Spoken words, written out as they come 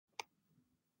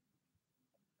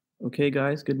Okay,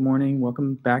 guys, good morning.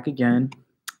 Welcome back again.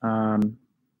 Um,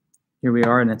 Here we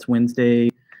are, and it's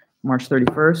Wednesday, March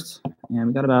 31st, and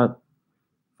we got about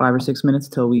 5 or 6 minutes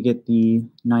till we get the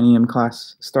 9 a.m.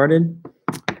 class started.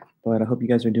 But I hope you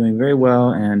guys are doing very well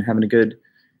and having a good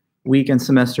week and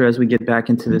semester as we get back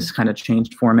into this kind of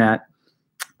changed format.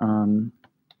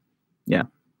 Yeah,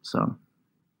 so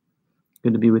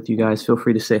good to be with you guys. Feel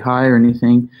free to say hi or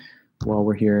anything while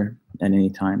we're here at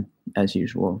any time, as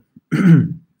usual.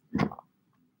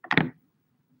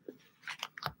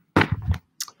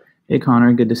 Hey,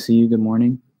 Connor, good to see you. Good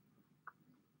morning.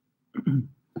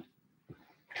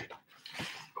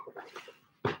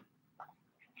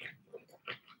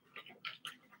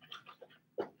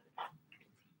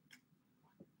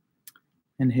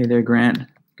 And hey there, Grant.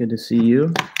 Good to see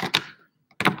you.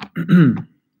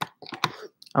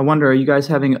 I wonder, are you guys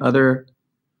having other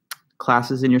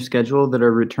classes in your schedule that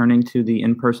are returning to the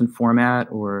in-person format,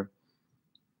 or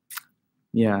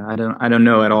yeah, I don't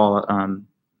know at all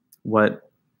what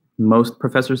most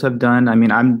professors have done. I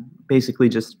mean, I'm basically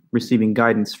just receiving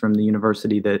guidance from the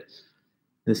university that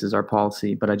this is our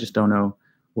policy, but I just don't know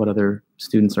what other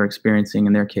students are experiencing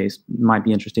in their case. Might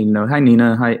be interesting to know. Hi,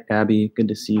 Nina. Hi, Abby. Good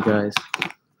to see you guys.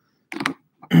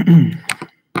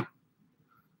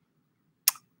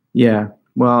 Yeah,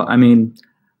 well, I mean,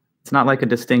 it's not like a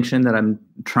distinction that I'm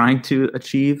trying to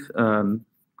achieve,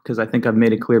 because I think I've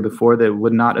made it clear before that it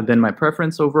would not have been my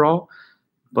preference overall,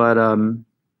 but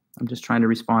I'm just trying to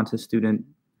respond to student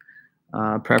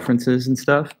preferences and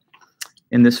stuff.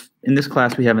 In this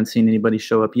class, we haven't seen anybody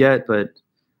show up yet, but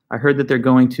I heard that they're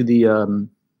going to the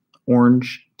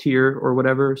orange tier or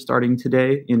whatever starting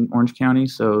today in Orange County,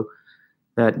 so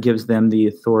that gives them the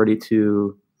authority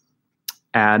to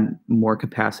add more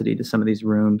capacity to some of these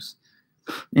rooms.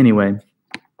 Anyway,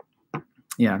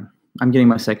 yeah, I'm getting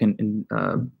my second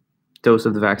dose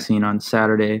of the vaccine on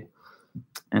Saturday,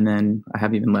 and then I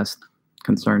have even less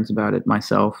concerns about it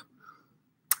myself.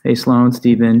 Hey, Sloan,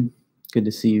 Stephen, good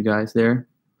to see you guys there.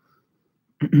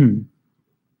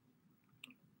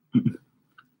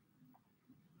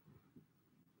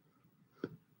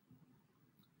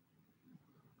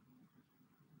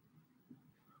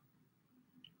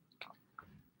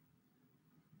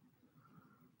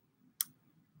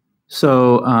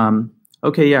 So,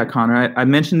 okay, yeah, Connor, I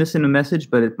mentioned this in a message,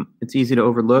 but it's easy to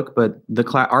overlook. But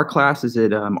our class is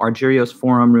at Argyrios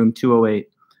Forum, room 208,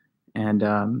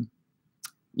 and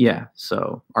yeah,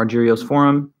 so Argyrios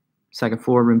Forum, second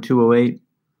floor, room 208.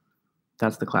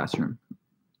 That's the classroom.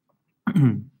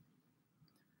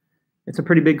 It's a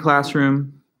pretty big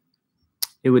classroom.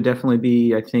 It would definitely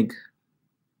be, I think,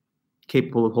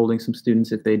 capable of holding some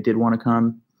students if they did want to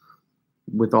come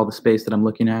with all the space that I'm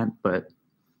looking at. But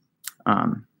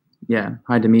yeah,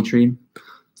 hi, Dimitri.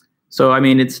 So, I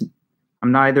mean,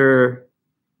 I'm neither,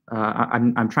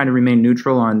 I'm trying to remain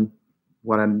neutral on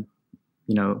what I'm,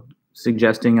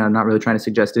 suggesting. I'm not really trying to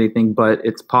suggest anything, but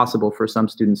it's possible for some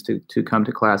students to come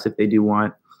to class if they do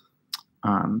want.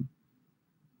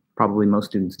 Probably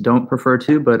most students don't prefer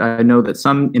to, but I know that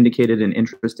some indicated an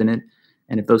interest in it.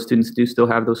 And if those students do still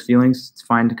have those feelings, it's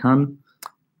fine to come.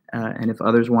 And if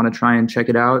others want to try and check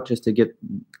it out just to get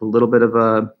a little bit of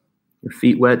your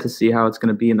feet wet to see how it's going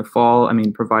to be in the fall, I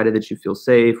mean, provided that you feel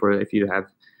safe or if you have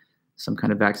some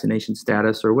kind of vaccination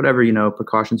status or whatever,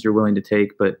 precautions you're willing to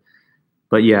take.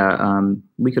 But yeah,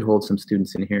 we could hold some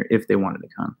students in here if they wanted to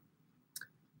come.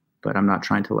 But I'm not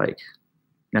trying to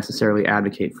necessarily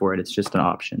advocate for it. It's just an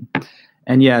option.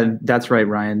 And yeah, that's right,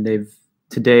 Ryan.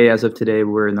 As of today,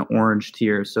 we're in the orange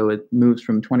tier, so it moves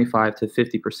from 25 to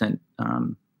 50%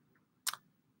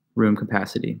 room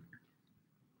capacity.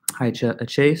 Hi,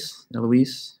 Chase,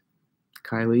 Eloise,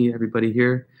 Kylie, everybody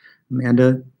here.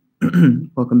 Amanda,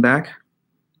 welcome back.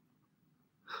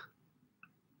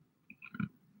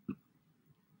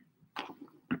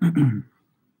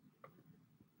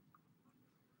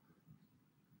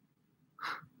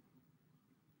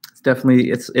 Definitely,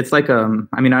 it's like I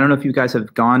mean, I don't know if you guys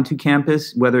have gone to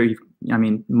campus, I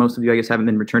mean, most of you I guess haven't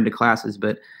been returned to classes,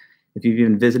 but if you've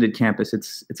even visited campus,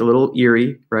 it's a little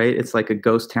eerie, right? It's like a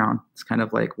ghost town. It's kind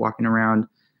of like walking around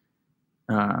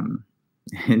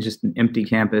in just an empty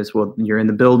campus. Well, you're in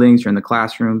the buildings, you're in the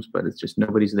classrooms, but it's just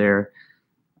nobody's there.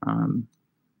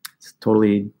 It's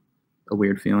totally a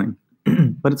weird feeling,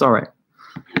 but it's all right.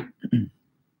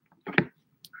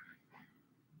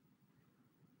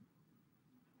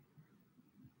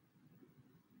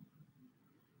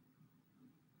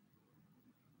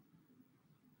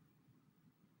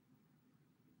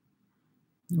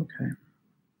 Okay.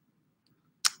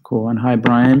 Cool. And hi,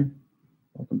 Brian.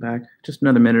 Welcome back. Just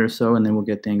another minute or so, and then we'll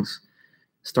get things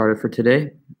started for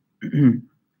today.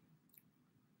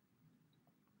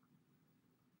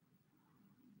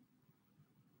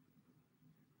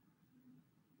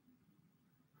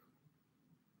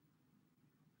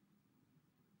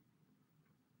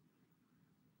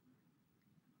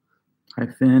 Hi,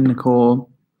 Finn, Nicole.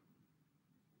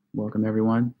 Welcome,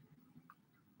 everyone.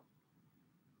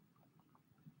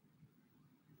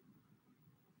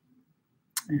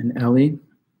 And Ellie.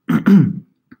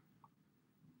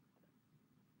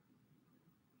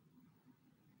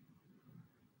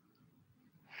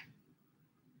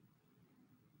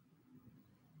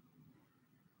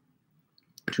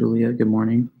 Julia, good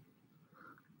morning.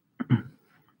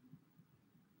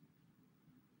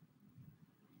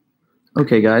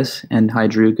 Okay, guys, and hi,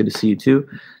 Drew. Good to see you too.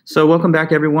 So welcome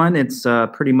back, everyone. It's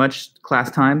pretty much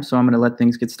class time, so I'm going to let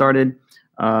things get started.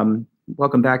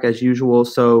 Welcome back as usual.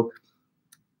 So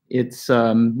it's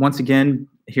once again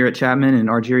here at Chapman in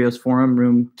Argyrio's Forum,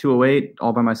 room 208,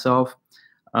 all by myself.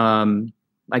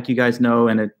 Like you guys know,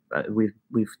 and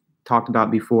we've talked about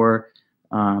before,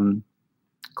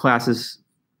 classes,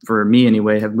 for me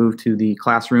anyway, have moved to the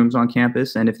classrooms on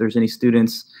campus. And if there's any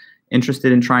students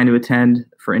interested in trying to attend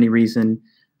for any reason,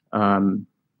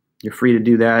 you're free to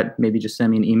do that. Maybe just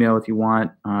send me an email if you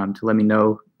want to let me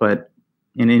know. But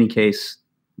in any case,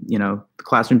 you know, the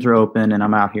classrooms are open and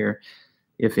I'm out here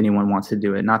if anyone wants to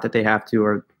do it. Not that they have to,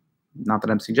 or not that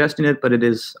I'm suggesting it, but it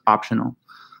is optional.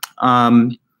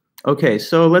 Okay,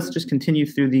 so let's just continue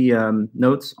through the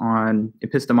notes on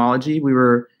epistemology. We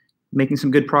were making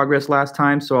some good progress last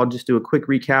time, so I'll just do a quick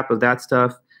recap of that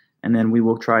stuff, and then we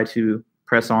will try to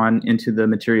press on into the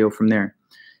material from there.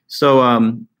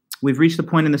 So we've reached the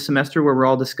point in the semester where we're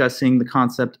all discussing the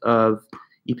concept of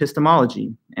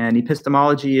epistemology. And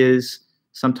epistemology is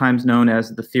sometimes known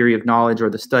as the theory of knowledge or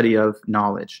the study of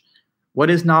knowledge. What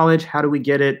is knowledge? How do we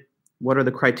get it? What are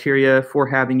the criteria for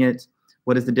having it?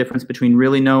 What is the difference between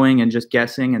really knowing and just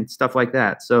guessing and stuff like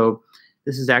that? So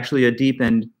this is actually a deep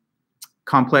and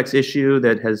complex issue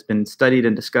that has been studied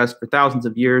and discussed for thousands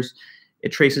of years.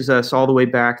 It traces us all the way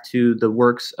back to the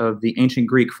works of the ancient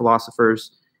Greek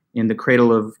philosophers in the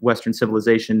cradle of Western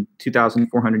civilization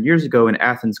 2,400 years ago in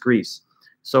Athens, Greece.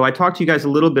 So I talked to you guys a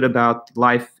little bit about the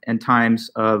life and times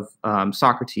of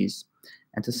Socrates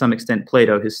and to some extent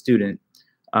Plato, his student.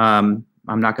 I'm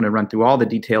not going to run through all the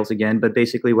details again, but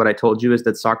basically what I told you is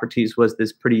that Socrates was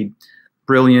this pretty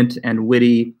brilliant and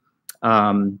witty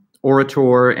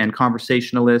orator and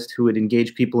conversationalist who would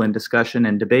engage people in discussion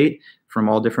and debate from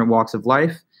all different walks of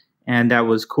life. And that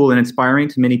was cool and inspiring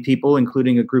to many people,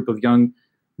 including a group of young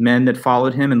men that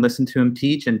followed him and listened to him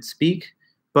teach and speak.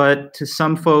 But to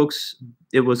some folks,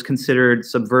 it was considered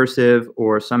subversive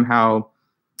or somehow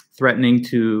threatening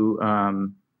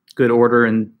to good order.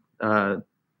 And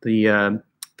the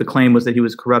claim was that he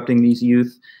was corrupting these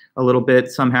youth a little bit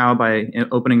somehow by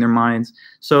opening their minds.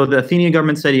 So the Athenian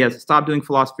government said he has to stop doing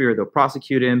philosophy or they'll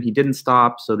prosecute him. He didn't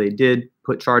stop, so they did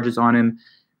put charges on him.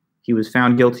 He was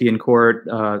found guilty in court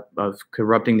of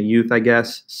corrupting the youth, I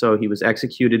guess. So he was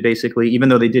executed, basically, even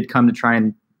though they did come to try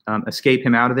and escape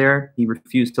him out of there. He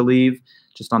refused to leave,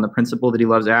 just on the principle that he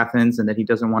loves Athens and that he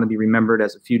doesn't want to be remembered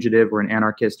as a fugitive or an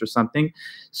anarchist or something.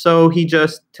 So he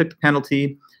just took the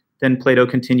penalty. Then Plato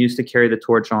continues to carry the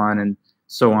torch on, and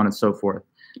so on and so forth.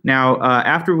 Now,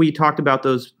 after we talked about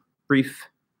those brief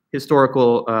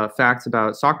historical facts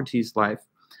about Socrates' life,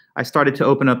 I started to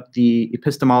open up the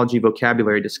epistemology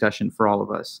vocabulary discussion for all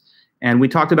of us. And we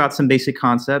talked about some basic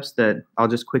concepts that I'll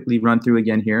just quickly run through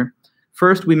again here.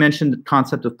 First, we mentioned the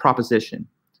concept of proposition.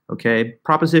 Okay,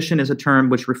 proposition is a term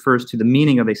which refers to the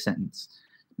meaning of a sentence,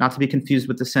 not to be confused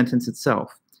with the sentence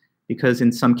itself, because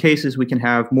in some cases we can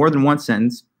have more than one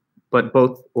sentence, but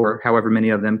both, or however many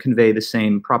of them, convey the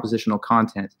same propositional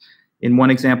content. In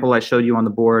one example I showed you on the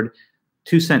board,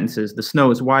 two sentences, the snow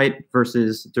is white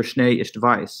versus der Schnee ist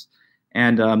weiß.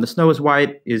 And the snow is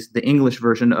white is the English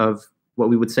version of what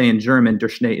we would say in German, der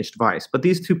Schnee ist weiß. But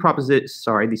these two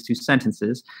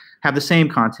sentences have the same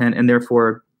content, and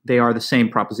therefore they are the same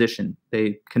proposition.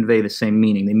 They convey the same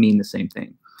meaning. They mean the same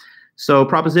thing. So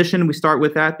proposition, we start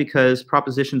with that because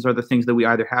propositions are the things that we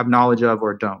either have knowledge of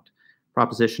or don't.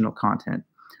 Propositional content.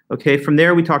 Okay, from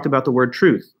there we talked about the word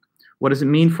truth. What does it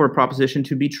mean for a proposition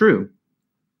to be true?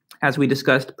 As we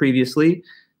discussed previously,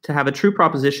 to have a true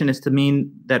proposition is to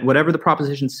mean that whatever the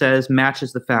proposition says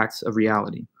matches the facts of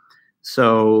reality.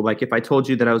 So, like if I told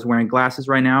you that I was wearing glasses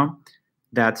right now,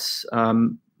 that's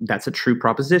a true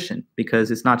proposition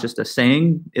because it's not just a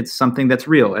saying, it's something that's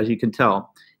real, as you can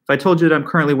tell. If I told you that I'm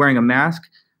currently wearing a mask,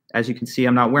 as you can see,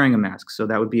 I'm not wearing a mask, so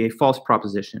that would be a false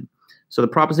proposition. So the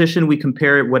proposition, we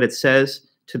compare what it says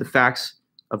to the facts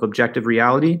of objective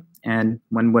reality, and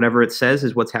when whatever it says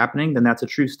is what's happening, then that's a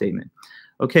true statement.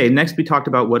 Okay, next we talked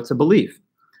about what's a belief.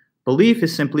 Belief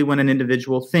is simply when an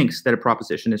individual thinks that a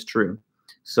proposition is true.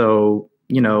 So,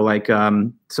 you know, like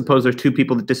suppose there's two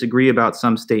people that disagree about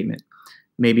some statement.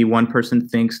 Maybe one person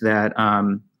thinks that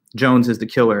Jones is the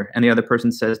killer, and the other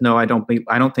person says, no, I don't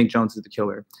think Jones is the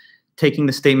killer. Taking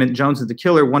the statement Jones is the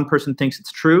killer, one person thinks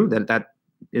it's true, that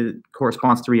it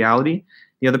corresponds to reality.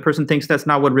 The other person thinks that's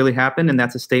not what really happened, and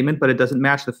that's a statement, but it doesn't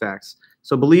match the facts.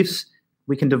 So beliefs,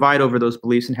 we can divide over those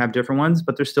beliefs and have different ones,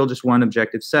 but there's still just one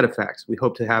objective set of facts. We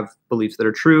hope to have beliefs that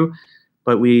are true,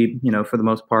 but we, for the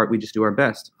most part, we just do our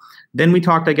best. Then we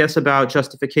talked, I guess, about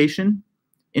justification.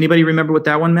 Anybody remember what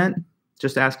that one meant?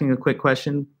 Just asking a quick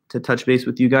question to touch base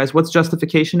with you guys. What's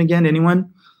justification again?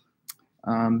 Anyone?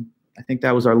 I think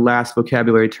that was our last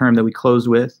vocabulary term that we closed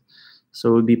with. So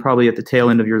it would be probably at the tail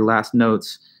end of your last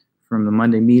notes from the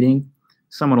Monday meeting.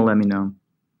 Someone will let me know.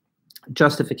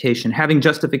 Justification, having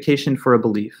justification for a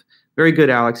belief. Very good,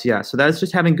 Alex. Yeah, so that's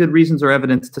just having good reasons or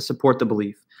evidence to support the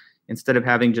belief instead of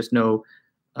having just no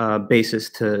basis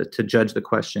to judge the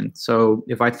question. So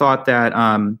if I thought that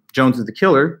Jones is the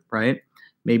killer, right,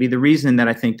 maybe the reason that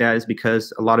I think that is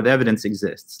because a lot of evidence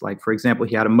exists. Like, for example,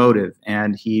 he had a motive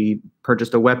and he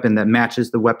purchased a weapon that matches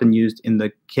the weapon used in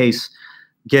the case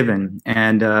given.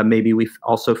 And maybe we've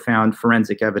also found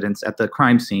forensic evidence at the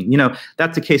crime scene.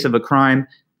 That's a case of a crime.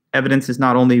 Evidence is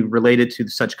not only related to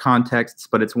such contexts,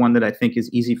 but it's one that I think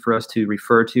is easy for us to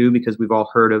refer to because we've all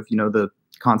heard of, the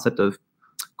concept of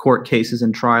court cases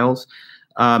and trials.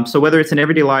 So whether it's in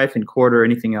everyday life, in court, or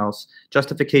anything else,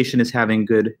 justification is having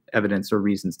good evidence or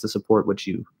reasons to support what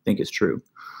you think is true.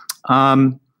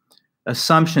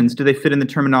 Assumptions, do they fit in the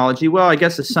terminology? Well, I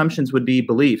guess assumptions would be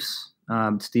beliefs,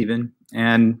 Stephen,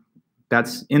 and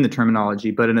that's in the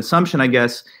terminology. But an assumption, I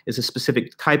guess, is a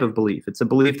specific type of belief. It's a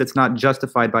belief that's not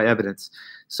justified by evidence.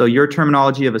 So your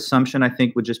terminology of assumption, I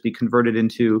think, would just be converted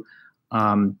into,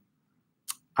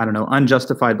 I don't know,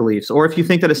 unjustified beliefs. Or if you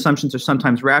think that assumptions are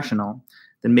sometimes rational,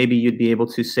 then maybe you'd be able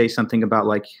to say something about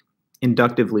like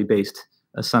inductively based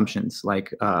assumptions,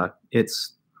 like the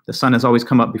sun has always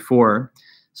come up before,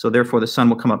 so therefore the sun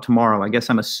will come up tomorrow. I guess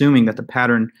I'm assuming that the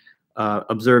pattern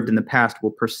observed in the past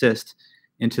will persist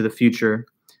into the future.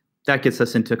 That gets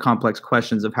us into complex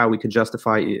questions of how we could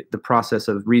justify the process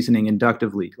of reasoning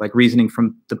inductively, like reasoning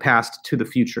from the past to the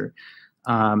future.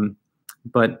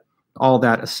 But all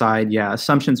that aside, yeah,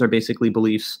 assumptions are basically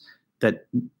beliefs that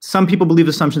some people believe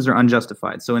assumptions are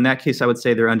unjustified. So in that case, I would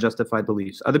say they're unjustified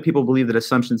beliefs. Other people believe that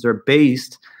assumptions are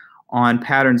based on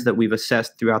patterns that we've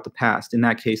assessed throughout the past. In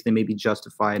that case, they may be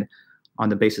justified on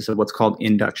the basis of what's called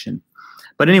induction.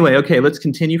 But anyway, okay, let's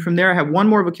continue from there. I have one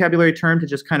more vocabulary term to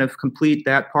just kind of complete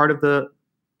that part of the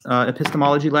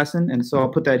epistemology lesson, and so I'll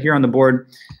put that here on the board.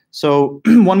 So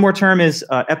one more term is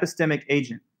epistemic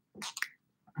agent.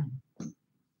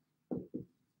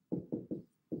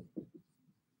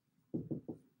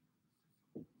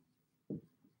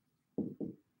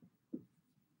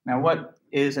 Now, what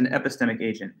is an epistemic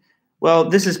agent? Well,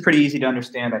 this is pretty easy to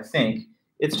understand, I think.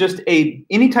 It's just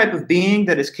any type of being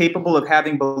that is capable of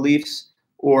having beliefs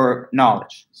or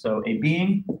knowledge. So a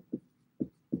being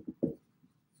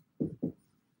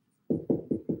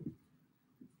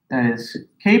that is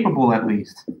capable, at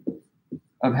least,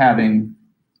 of having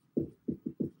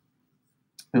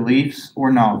beliefs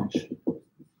or knowledge.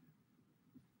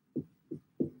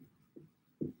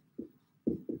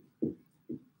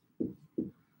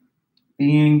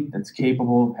 Being that's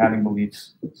capable of having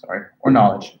beliefs, or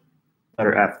knowledge.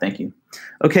 Letter F, thank you.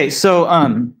 Okay, so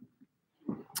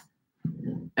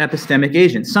epistemic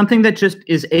agent, something that just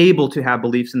is able to have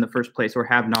beliefs in the first place or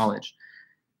have knowledge.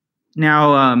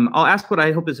 Now, I'll ask what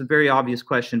I hope is a very obvious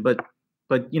question, but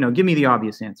give me the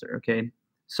obvious answer, okay?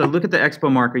 So look at the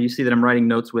expo marker you see that I'm writing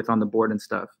notes with on the board and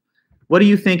stuff. What do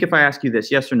you think if I ask you this,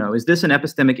 yes or no? Is this an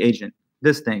epistemic agent?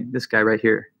 This thing, this guy right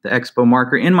here, the expo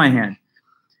marker in my hand.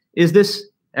 Is this,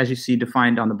 as you see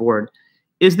defined on the board,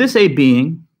 is this a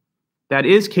being that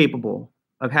is capable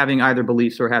of having either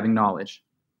beliefs or having knowledge?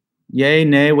 Yay,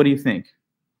 nay, what do you think?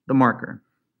 The marker.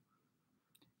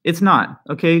 It's not.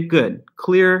 Okay, good.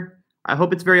 Clear. I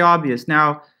hope it's very obvious.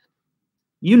 Now,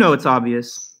 you know it's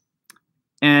obvious,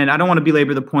 and I don't want to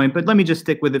belabor the point, but let me just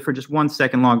stick with it for just 1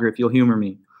 second longer if you'll humor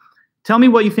me. Tell me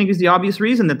what you think is the obvious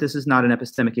reason that this is not an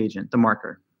epistemic agent, the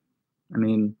marker. I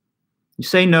mean, you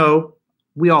say no.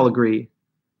 We all agree,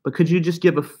 but could you just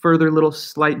give a further little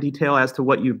slight detail as to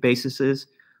what your basis is?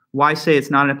 Why say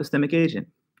it's not an epistemic agent?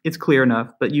 It's clear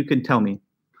enough, but you can tell me.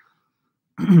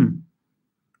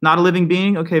 Not a living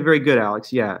being? Okay, very good,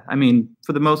 Alex. Yeah, I mean,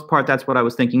 for the most part, that's what I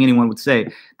was thinking anyone would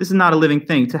say. This is not a living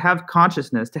thing. To have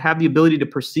consciousness, to have the ability to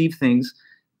perceive things,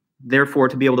 therefore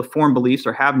to be able to form beliefs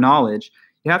or have knowledge,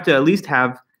 you have to at least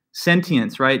have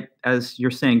sentience, right? As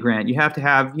you're saying, Grant, you have to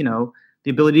have, the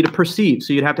ability to perceive.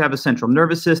 So you'd have to have a central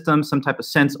nervous system, some type of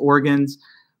sense organs,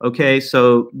 Okay,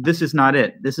 so this is not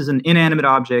it. This is an inanimate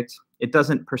object. It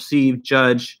doesn't perceive,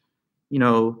 judge,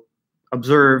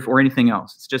 observe, or anything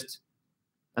else. It's just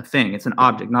a thing. It's an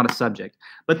object, not a subject.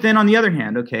 But then on the other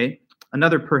hand, okay,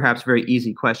 another perhaps very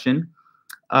easy question.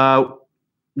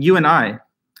 You and I,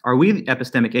 are we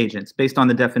epistemic agents based on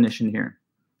the definition here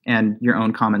and your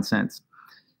own common sense?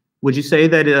 Would you say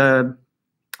that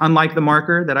unlike the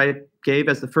marker that I gave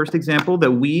as the first example,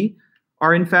 that we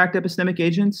are in fact epistemic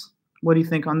agents? What do you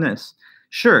think on this?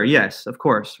 Sure, yes, of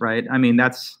course, right? I mean,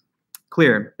 that's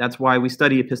clear. That's why we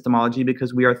study epistemology,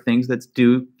 because we are things that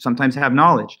do sometimes have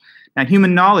knowledge. Now,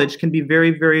 human knowledge can be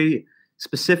very, very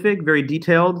specific, very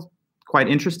detailed, quite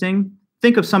interesting.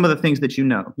 Think of some of the things that you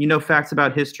know. You know facts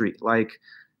about history, like,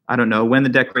 I don't know, when the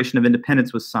Declaration of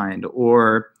Independence was signed,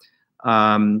 or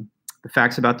the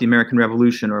facts about the American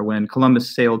Revolution, or when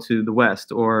Columbus sailed to the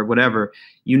West, or whatever.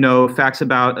 You know facts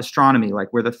about astronomy,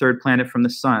 like we're the third planet from the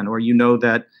sun, or you know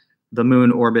that the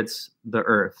moon orbits the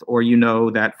Earth, or you know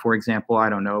that, for example, I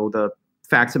don't know, the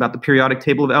facts about the periodic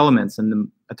table of elements and the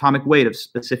atomic weight of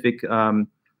specific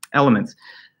elements.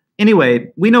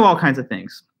 Anyway, we know all kinds of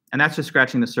things, and that's just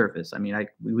scratching the surface. I mean,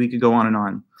 we could go on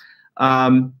and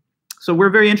on. So we're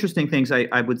very interesting things,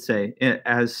 I would say,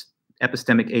 as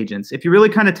epistemic agents. If you really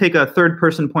kind of take a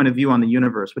third-person point of view on the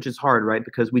universe, which is hard, right?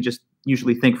 Because we just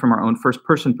usually think from our own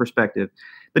first-person perspective.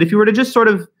 But if you were to just sort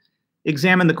of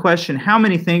examine the question, how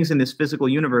many things in this physical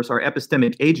universe are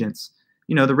epistemic agents?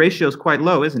 The ratio is quite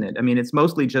low, isn't it? I mean, it's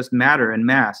mostly just matter and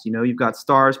mass. You've got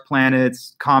stars,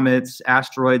 planets, comets,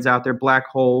 asteroids out there, black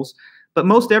holes. But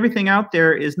most everything out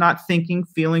there is not thinking,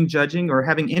 feeling, judging, or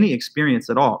having any experience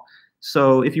at all.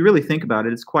 So if you really think about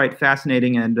it, it's quite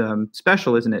fascinating and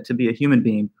special, isn't it, to be a human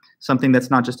being, something that's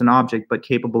not just an object, but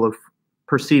capable of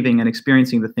perceiving and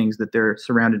experiencing the things that they're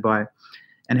surrounded by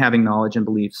and having knowledge and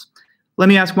beliefs. Let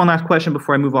me ask one last question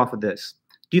before I move off of this.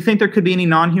 Do you think there could be any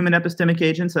non-human epistemic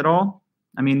agents at all?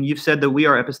 I mean, you've said that we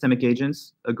are epistemic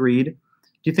agents, agreed. Do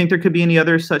you think there could be any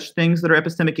other such things that are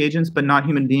epistemic agents but not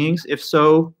human beings? If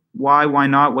so, why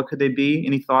not? What could they be?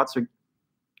 Any thoughts or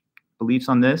beliefs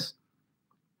on this?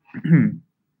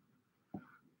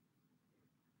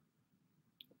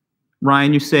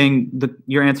 Ryan, you're saying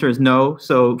your answer is no.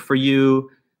 So for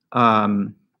you, I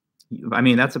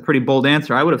mean, that's a pretty bold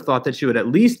answer. I would have thought that you would at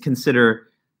least consider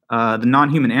the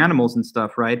non-human animals and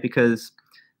stuff, right? Because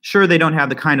sure, they don't have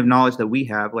the kind of knowledge that we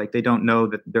have. Like, they don't know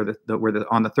that we're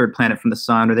on the third planet from the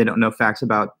sun, or they don't know facts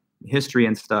about history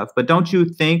and stuff. But don't you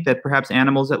think that perhaps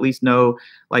animals at least know,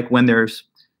 like, when there's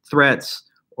threats,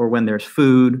 or when there's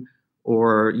food,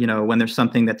 or when there's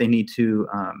something that they need to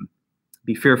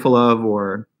be fearful of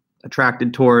or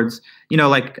attracted towards?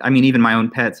 Like, I mean, even my own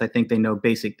pets, I think they know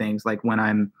basic things, like when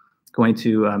I'm going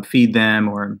to feed them,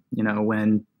 or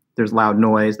when there's loud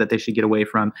noise that they should get away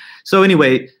from. So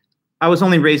anyway, I was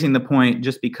only raising the point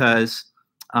just because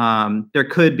there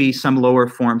could be some lower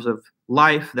forms of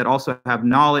life that also have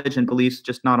knowledge and beliefs,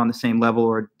 just not on the same level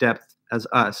or depth as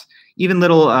us. Even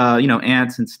little,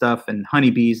 ants and stuff and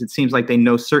honeybees, it seems like they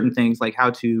know certain things, like how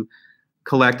to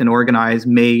collect and organize,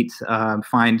 mate,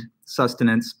 find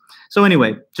sustenance. So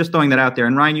anyway, just throwing that out there.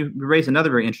 And Ryan, you raised another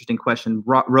very interesting question,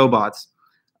 robots.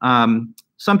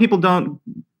 Some people don't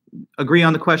agree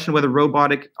on the question whether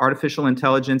robotic artificial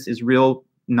intelligence is real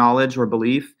knowledge or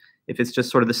belief, if it's just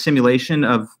sort of the simulation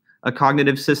of a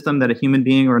cognitive system that a human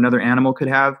being or another animal could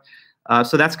have.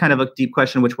 So that's kind of a deep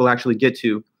question, which we'll actually get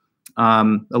to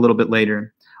a little bit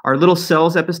later. Are little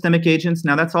cells epistemic agents?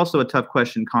 Now, that's also a tough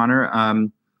question, Connor.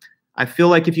 I feel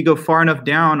like if you go far enough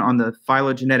down on the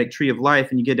phylogenetic tree of life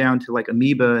and you get down to like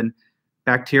amoeba and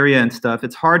bacteria and stuff,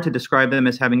 it's hard to describe them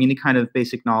as having any kind of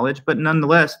basic knowledge, but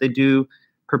nonetheless, they do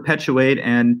perpetuate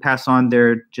and pass on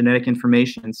their genetic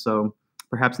information. So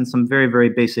perhaps in some very, very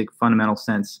basic fundamental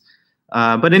sense.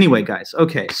 But anyway, guys,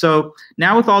 okay, so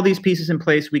now with all these pieces in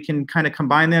place, we can kind of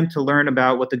combine them to learn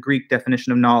about what the Greek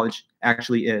definition of knowledge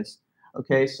actually is.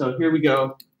 Okay, so here we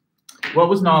go. What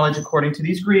was knowledge according to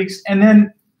these Greeks? And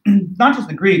then not just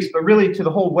the Greeks, but really to the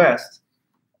whole West,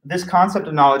 this concept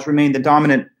of knowledge remained the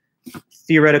dominant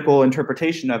theoretical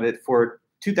interpretation of it for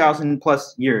 2,000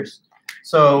 plus years.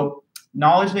 So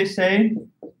knowledge, they say,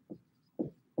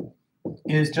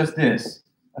 is just this,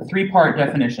 a three-part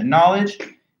definition. Knowledge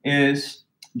is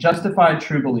justified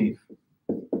true belief.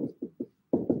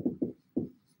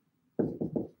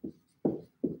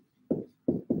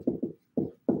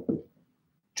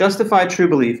 Justified true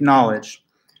belief, knowledge.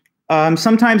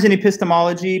 Sometimes in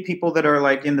epistemology, people that are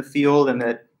like in the field and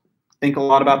that think a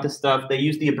lot about this stuff, they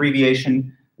use the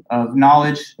abbreviation of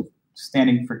knowledge,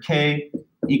 standing for K,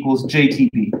 equals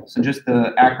JTB. So just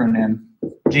the acronym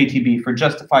JTB for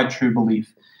justified true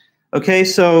belief. Okay,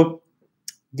 so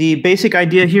the basic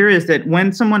idea here is that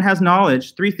when someone has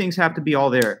knowledge, three things have to be all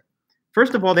there.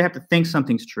 First of all, they have to think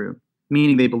something's true,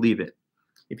 meaning they believe it.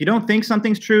 If you don't think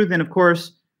something's true, then of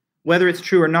course, whether it's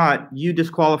true or not, you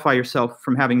disqualify yourself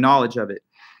from having knowledge of it.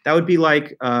 That would be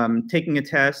like taking a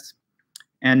test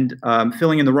and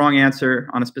filling in the wrong answer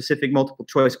on a specific multiple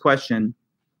choice question.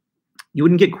 You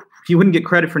wouldn't get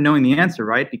credit for knowing the answer,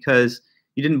 right? Because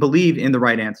you didn't believe in the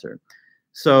right answer.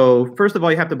 So first of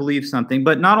all, you have to believe something,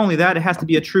 but not only that, it has to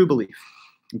be a true belief,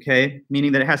 okay?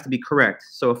 Meaning that it has to be correct.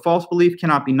 So a false belief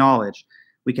cannot be knowledge.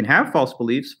 We can have false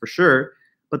beliefs for sure,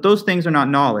 but those things are not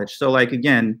knowledge. So like,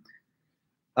 again,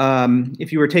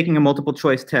 if you were taking a multiple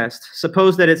choice test,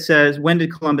 suppose that it says, when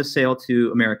did Columbus sail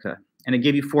to America? And it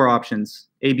gave you four options,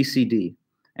 A, B, C, D.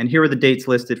 And here are the dates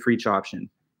listed for each option.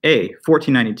 A,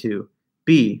 1492,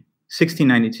 B,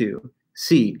 1692,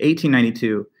 C,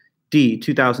 1892, D,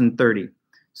 2030.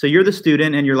 So you're the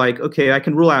student and you're like, okay, I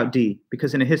can rule out D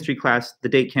because in a history class, the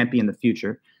date can't be in the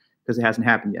future because it hasn't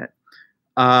happened yet.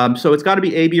 So it's got to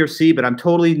be A, B, or C, but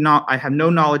I have no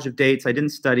knowledge of dates. I didn't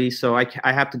study, so I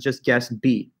have to just guess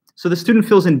B. So the student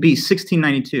fills in B,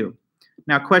 1692.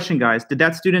 Now, question, guys, did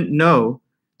that student know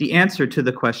the answer to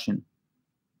the question?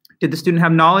 Did the student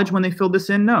have knowledge when they filled this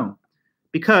in? No,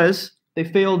 because they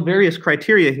failed various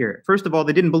criteria here. First of all,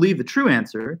 they didn't believe the true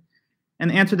answer, and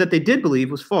the answer that they did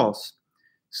believe was false.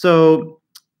 So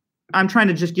I'm trying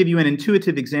to just give you an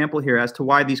intuitive example here as to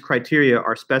why these criteria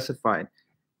are specified.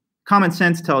 Common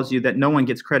sense tells you that no one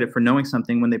gets credit for knowing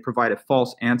something when they provide a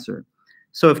false answer.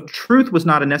 So if truth was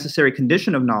not a necessary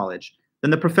condition of knowledge,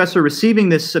 then the professor receiving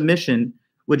this submission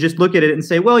would just look at it and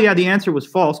say, well, yeah, the answer was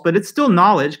false, but it's still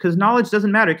knowledge because knowledge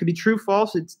doesn't matter. It could be true,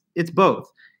 false, it's both.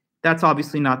 That's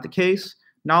obviously not the case.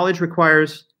 Knowledge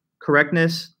requires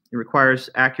correctness, it requires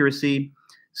accuracy.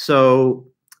 So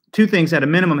two things at a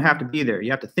minimum have to be there. You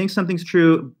have to think something's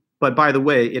true, but by the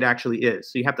way, it actually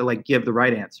is. So you have to like give the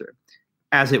right answer,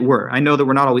 as it were. I know that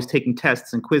we're not always taking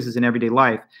tests and quizzes in everyday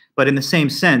life, but in the same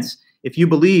sense, if you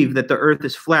believe that the earth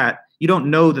is flat, you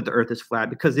don't know that the earth is flat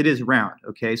because it is round,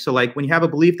 okay? So like when you have a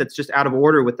belief that's just out of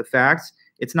order with the facts,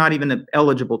 it's not even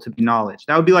eligible to be knowledge.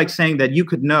 That would be like saying that you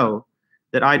could know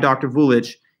that I, Dr.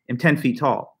 Vulich, am 10 feet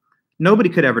tall. Nobody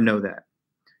could ever know that.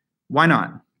 Why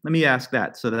not? Let me ask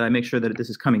that so that I make sure that this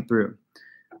is coming through.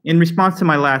 In response to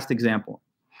my last example,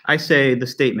 I say the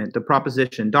statement, the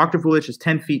proposition, Dr. Vulich is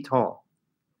 10 feet tall.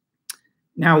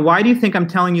 Now, why do you think I'm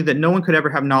telling you that no one could ever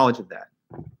have knowledge of that?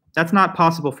 That's not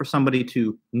possible for somebody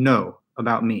to know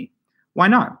about me. Why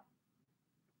not?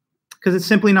 Because it's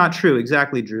simply not true.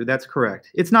 Exactly, Drew. That's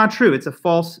correct. It's not true. It's a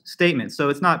false statement. So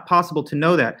it's not possible to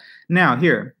know that. Now,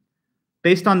 here,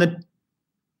 based on the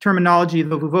terminology,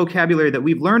 the vocabulary that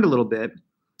we've learned a little bit,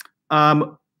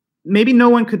 maybe no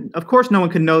one could, of course, no one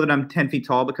could know that I'm 10 feet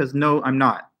tall because no, I'm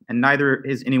not. And neither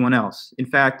is anyone else. In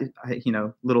fact,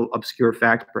 little obscure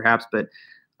fact perhaps, but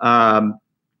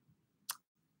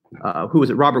who was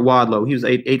it? Robert Wadlow. He was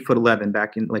 8'11"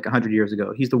 back in like 100 years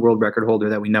ago. He's the world record holder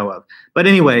that we know of. But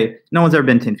anyway, no one's ever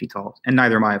been 10 feet tall, and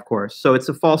neither am I, of course. So it's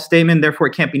a false statement, therefore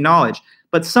it can't be knowledge.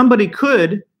 But somebody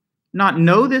could not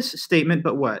know this statement,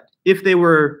 but what? If they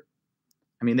were,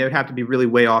 they would have to be really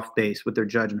way off base with their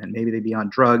judgment. Maybe they'd be on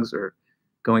drugs or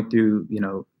going through,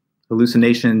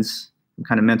 hallucinations, some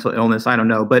kind of mental illness. I don't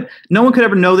know. But no one could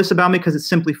ever know this about me because it's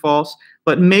simply false.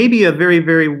 But maybe a very,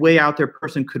 very way out there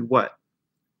person could what?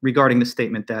 Regarding the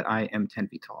statement that I am 10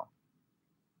 feet tall.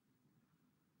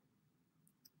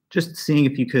 Just seeing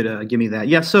if you could give me that.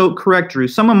 Yeah, so correct, Drew.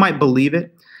 Someone might believe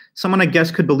it. Someone, I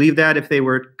guess, could believe that if they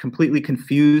were completely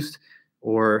confused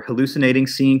or hallucinating,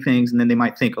 seeing things, and then they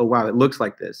might think, oh, wow, it looks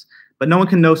like this. But no one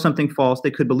can know something false.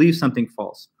 They could believe something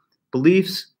false.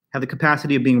 Beliefs have the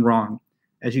capacity of being wrong,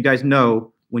 as you guys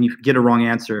know when you get a wrong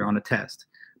answer on a test.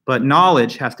 But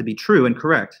knowledge has to be true and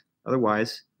correct.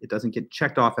 Otherwise, it doesn't get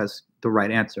checked off as the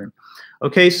right answer.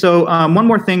 Okay, so one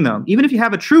more thing, though. Even if you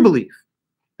have a true belief,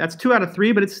 that's 2 out of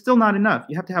 3, but it's still not enough.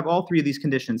 You have to have all 3 of these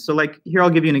conditions. So like here, I'll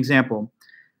give you an example.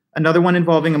 Another one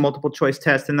involving a multiple choice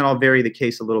test, and then I'll vary the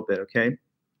case a little bit, okay?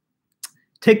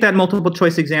 Take that multiple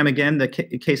choice exam again, the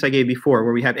case I gave before,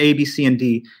 where we have A, B, C, and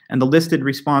D, and the listed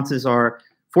responses are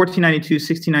 1492,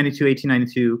 1692,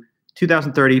 1892,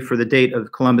 2030 for the date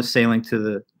of Columbus sailing to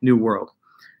the New World.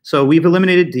 So we've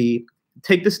eliminated D.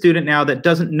 Take the student now that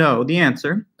doesn't know the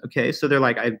answer, okay? So they're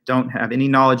like, I don't have any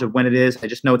knowledge of when it is. I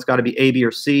just know it's got to be A, B,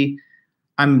 or C.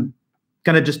 I'm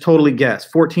going to just totally guess.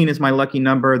 14 is my lucky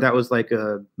number. That was like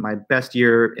my best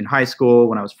year in high school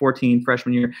when I was 14,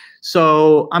 freshman year.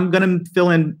 So I'm going to fill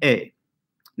in A.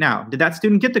 Now, did that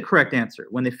student get the correct answer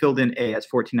when they filled in A as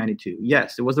 1492?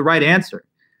 Yes, it was the right answer.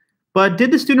 But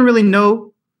did the student really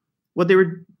know what they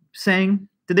were saying?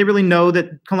 Did they really know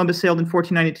that Columbus sailed in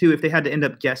 1492 if they had to end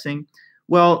up guessing?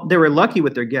 Well, they were lucky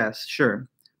with their guess, sure.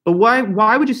 But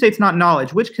why would you say it's not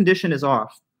knowledge? Which condition is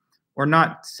off or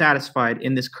not satisfied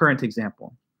in this current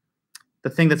example? The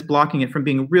thing that's blocking it from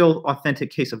being a real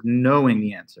authentic case of knowing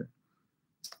the answer.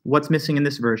 What's missing in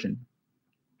this version?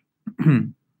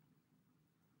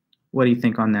 What do you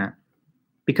think on that?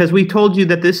 Because we told you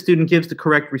that this student gives the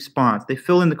correct response. They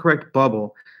fill in the correct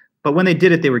bubble. But when they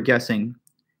did it, they were guessing.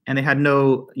 And they had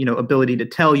no, ability to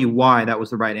tell you why that was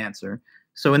the right answer.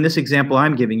 So in this example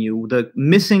I'm giving you, the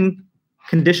missing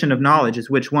condition of knowledge is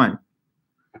which one?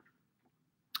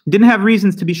 Didn't have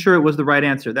reasons to be sure it was the right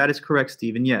answer. That is correct,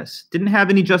 Stephen, yes. Didn't have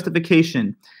any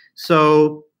justification.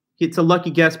 So it's a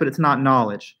lucky guess, but it's not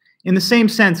knowledge. In the same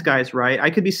sense, guys, right? I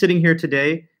could be sitting here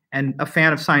today and a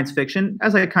fan of science fiction,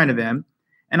 as I kind of am,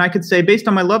 and I could say, based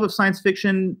on my love of science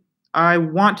fiction, I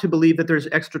want to believe that there's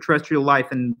extraterrestrial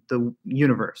life in the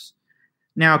universe.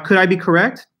 Now, could I be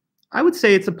correct? I would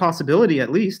say it's a possibility, at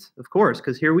least, of course,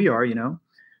 because here we are,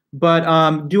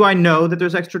 But do I know that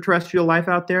there's extraterrestrial life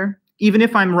out there? Even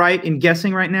if I'm right in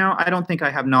guessing right now, I don't think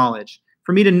I have knowledge.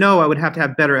 For me to know, I would have to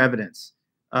have better evidence.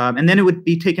 And then it would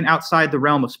be taken outside the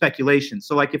realm of speculation.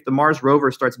 So like if the Mars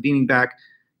rover starts beaming back,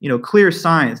 clear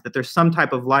signs that there's some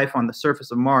type of life on the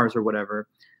surface of Mars or whatever,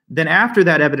 then after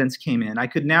that evidence came in, I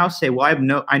could now say,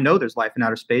 well, I know there's life in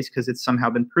outer space because it's somehow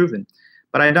been proven.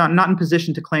 But I'm not in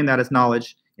position to claim that as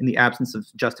knowledge in the absence of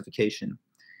justification.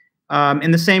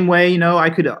 In the same way,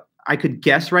 I could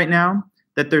guess right now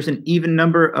that there's an even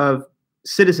number of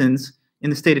citizens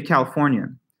in the state of California,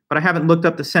 but I haven't looked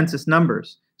up the census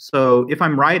numbers. So if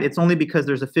I'm right, it's only because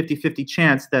there's a 50-50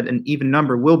 chance that an even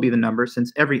number will be the number,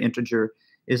 since every integer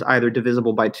is either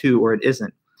divisible by 2 or it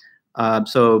isn't.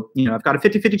 So I've got a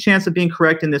 50-50 chance of being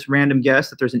correct in this random guess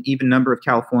that there's an even number of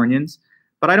Californians,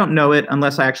 but I don't know it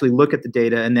unless I actually look at the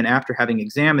data, and then after having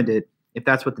examined it, if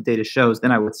that's what the data shows,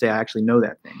 then I would say I actually know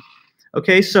that thing.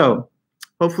 Okay, so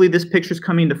hopefully this picture's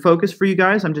coming into focus for you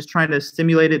guys. I'm just trying to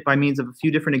stimulate it by means of a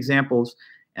few different examples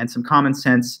and some common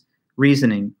sense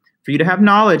reasoning. For you to have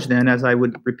knowledge, then, as I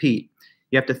would repeat,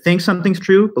 you have to think something's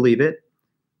true, believe it,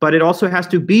 but it also has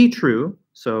to be true,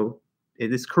 so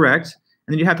it is correct,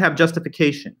 and then you have to have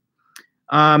justification.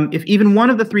 If even one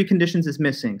of the 3 conditions is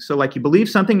missing, so like you believe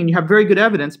something and you have very good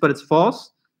evidence, but it's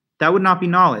false, that would not be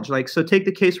knowledge. Like, so take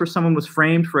the case where someone was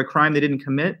framed for a crime they didn't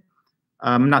commit.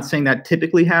 I'm not saying that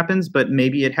typically happens, but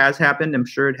maybe it has happened. I'm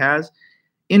sure it has.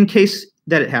 In case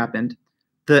that it happened,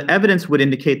 the evidence would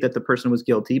indicate that the person was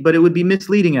guilty, but it would be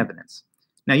misleading evidence.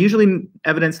 Now, usually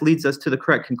evidence leads us to the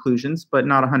correct conclusions, but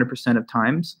not 100% of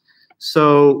times.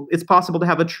 So it's possible to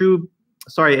have a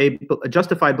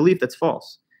justified belief that's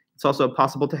false. It's also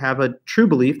possible to have a true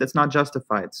belief that's not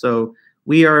justified. So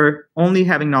we are only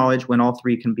having knowledge when all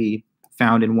 3 can be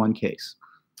found in one case: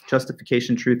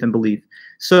 justification, truth, and belief.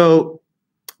 So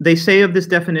they say of this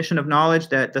definition of knowledge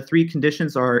that the 3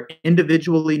 conditions are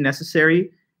individually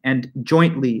necessary and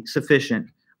jointly sufficient.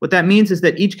 What that means is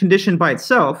that each condition by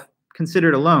itself,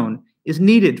 considered alone, is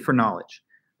needed for knowledge,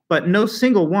 but no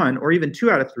single one, or even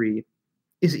 2 out of 3,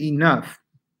 is enough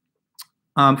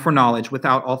for knowledge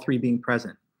without all 3 being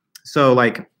present. So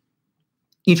like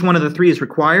each one of the 3 is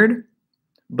required,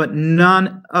 but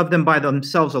none of them by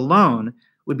themselves alone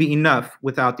would be enough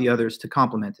without the others to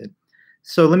complement it.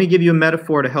 So let me give you a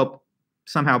metaphor to help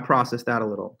somehow process that a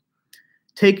little.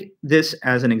 Take this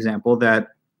as an example that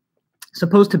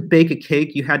suppose to bake a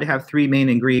cake, you had to have 3 main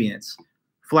ingredients: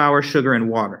 flour, sugar, and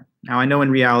water. Now, I know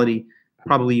in reality,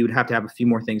 probably you would have to have a few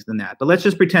more things than that, but let's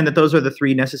just pretend that those are the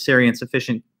 3 necessary and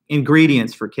sufficient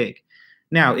ingredients for cake.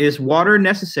 Now, is water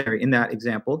necessary in that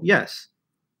example? Yes.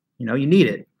 You need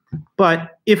it.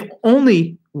 But if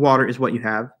only water is what you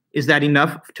have, is that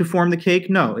enough to form the cake?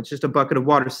 No, it's just a bucket of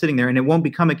water sitting there, and it won't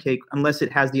become a cake unless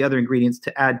it has the other ingredients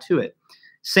to add to it.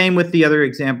 Same with the other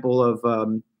example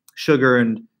of sugar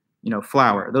and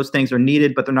flour. Those things are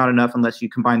needed, but they're not enough unless you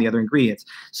combine the other ingredients.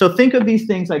 So think of these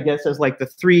things, I guess, as like the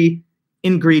 3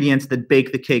 ingredients that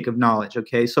bake the cake of knowledge,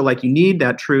 okay? So like you need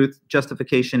that truth,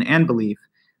 justification, and belief,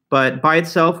 but by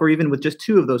itself, or even with just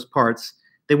 2 of those parts,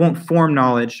 they won't form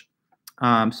knowledge,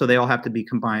 so they all have to be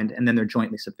combined, and then they're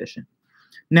jointly sufficient.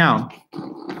 Now,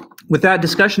 with that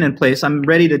discussion in place, I'm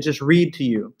ready to just read to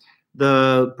you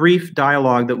the brief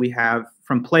dialogue that we have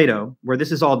from Plato, where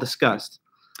this is all discussed.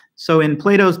 So in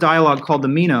Plato's dialogue called the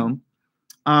Meno,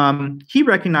 he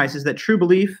recognizes that true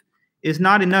belief is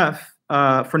not enough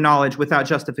for knowledge without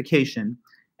justification,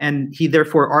 and he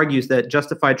therefore argues that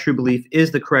justified true belief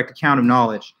is the correct account of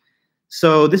knowledge.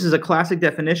 So this is a classic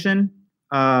definition.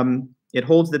 It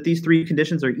holds that these three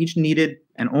conditions are each needed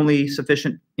and only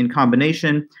sufficient in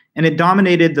combination, and it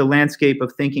dominated the landscape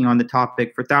of thinking on the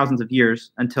topic for thousands of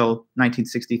years until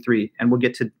 1963, and we'll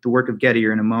get to the work of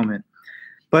Gettier in a moment.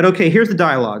 But okay, here's the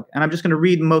dialogue, and I'm just going to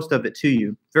read most of it to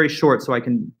you, very short, so I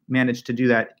can manage to do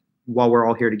that while we're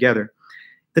all here together.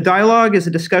 The dialogue is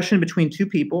a discussion between two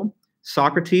people,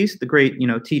 Socrates, the great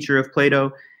teacher of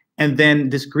Plato, and then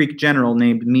this Greek general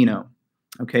named Meno.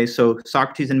 Okay, so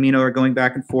Socrates and Meno are going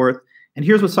back and forth, and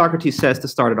here's what Socrates says to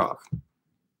start it off.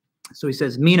 So he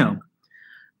says, Meno,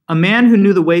 a man who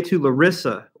knew the way to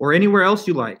Larissa or anywhere else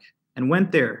you like, and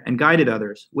went there and guided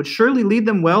others, would surely lead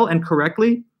them well and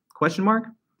correctly? Question mark.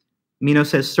 Meno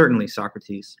says, certainly,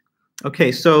 Socrates.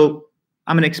 Okay, so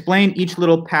I'm going to explain each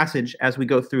little passage as we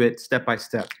go through it step by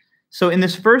step. So in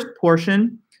this first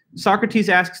portion, Socrates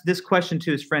asks this question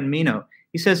to his friend Meno.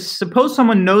 He says, suppose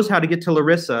someone knows how to get to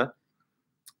Larissa,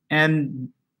 and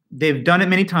they've done it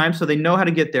many times, so they know how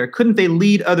to get there. Couldn't they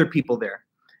lead other people there?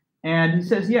 And he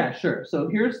says, yeah, sure. So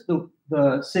here's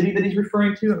the city that he's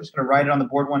referring to. I'm just going to write it on the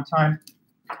board one time,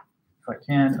 if I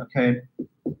can. Okay.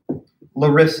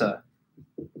 Larissa.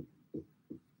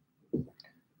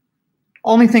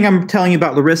 Only thing I'm telling you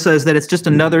about Larissa is that it's just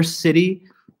another city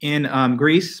in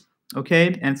Greece, okay?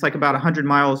 And it's like about 100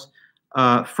 miles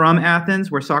from Athens,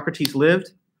 where Socrates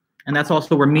lived. And that's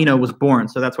also where Meno was born.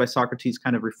 So that's why Socrates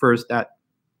kind of refers that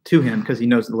to him, because he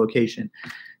knows the location.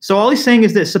 So all he's saying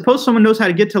is this: suppose someone knows how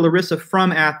to get to Larissa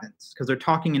from Athens, because they're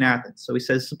talking in Athens. So he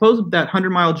says, suppose that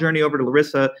 100-mile journey over to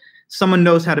Larissa, someone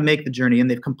knows how to make the journey, and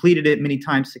they've completed it many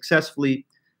times successfully.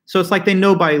 So it's like they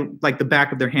know by like the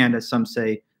back of their hand, as some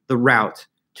say, the route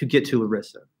to get to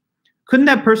Larissa. Couldn't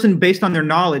that person, based on their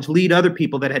knowledge, lead other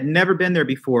people that had never been there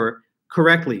before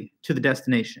correctly to the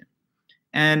destination?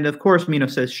 And of course, Meno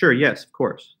says, sure, yes, of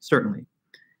course, certainly.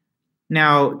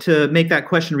 Now, to make that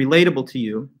question relatable to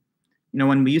you,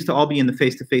 when we used to all be in the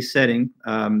face-to-face setting,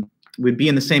 we'd be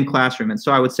in the same classroom. And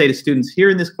so I would say to students, here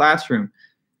in this classroom,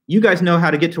 you guys know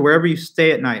how to get to wherever you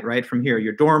stay at night, right? From here,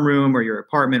 your dorm room or your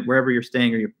apartment, wherever you're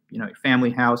staying, or your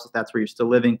family house, if that's where you're still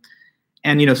living.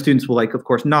 And, students will, of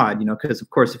course, nod, because, of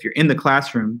course, if you're in the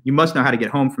classroom, you must know how to get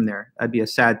home from there. I'd be a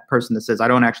sad person that says, I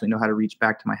don't actually know how to reach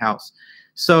back to my house.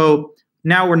 So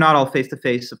now we're not all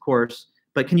face-to-face, of course,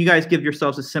 but can you guys give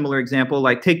yourselves a similar example?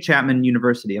 Like, take Chapman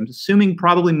University. I'm assuming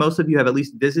probably most of you have at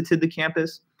least visited the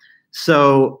campus.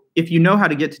 So if you know how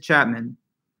to get to Chapman,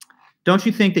 don't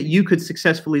you think that you could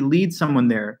successfully lead someone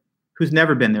there who's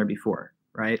never been there before,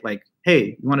 right? Like,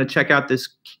 hey, you want to check out this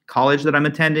college that I'm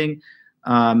attending?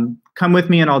 Come with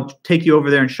me and I'll take you over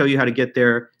there and show you how to get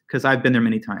there, because I've been there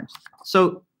many times.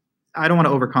 So I don't want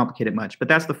to overcomplicate it much, but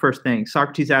that's the first thing.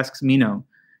 Socrates asks Meno,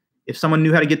 if someone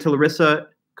knew how to get to Larissa,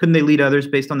 couldn't they lead others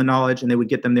based on the knowledge and they would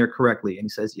get them there correctly? And he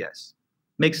says, yes.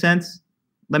 Makes sense?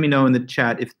 Let me know in the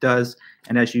chat if it does.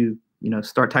 And as you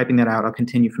start typing that out, I'll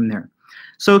continue from there.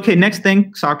 So, okay, next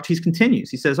thing, Socrates continues.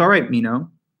 He says, all right, Meno,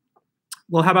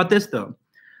 well, how about this, though?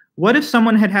 What if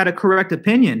someone had had a correct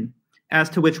opinion as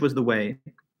to which was the way,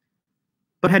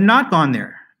 but had not gone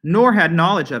there, nor had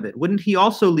knowledge of it? Wouldn't he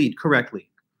also lead correctly?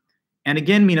 And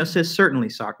again, Meno says, certainly,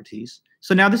 Socrates.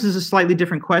 So now this is a slightly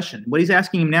different question. What he's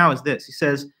asking him now is this. He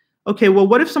says, okay, well,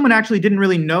 what if someone actually didn't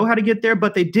really know how to get there,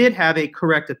 but they did have a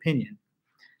correct opinion?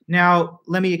 Now,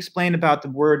 let me explain about the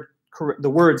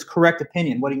words correct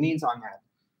opinion, what he means on that.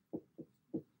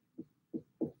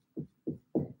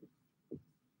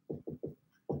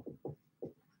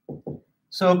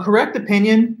 So correct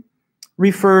opinion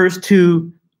refers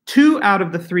to 2 out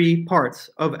of the 3 parts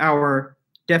of our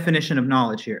definition of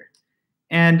knowledge here.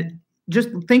 And just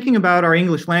thinking about our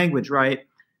English language, right,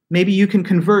 maybe you can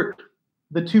convert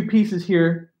the 2 pieces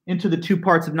here into the 2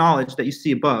 parts of knowledge that you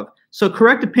see above. So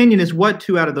correct opinion is what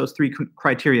 2 out of those 3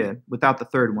 criteria without the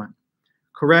third one?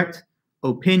 Correct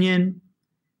opinion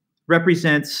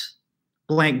represents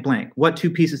blank blank. What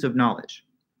 2 pieces of knowledge?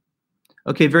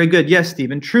 Okay, very good. Yes,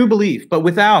 Stephen, true belief, but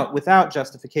without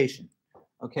justification.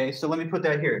 Okay, so let me put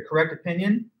that here. Correct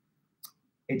opinion,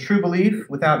 a true belief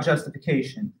without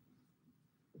justification.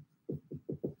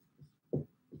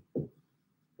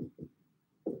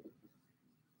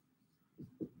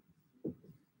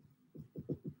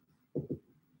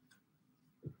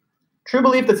 True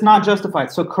belief that's not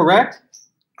justified. So correct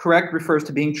refers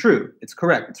to being true. It's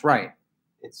correct, it's right,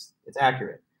 it's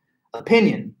accurate.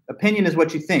 Opinion is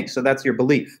what you think, so that's your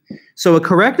belief. So a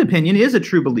correct opinion is a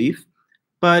true belief,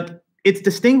 but it's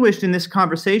distinguished in this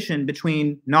conversation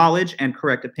between knowledge and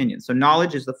correct opinion. So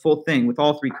knowledge is the full thing with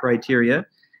all 3 criteria,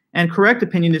 and correct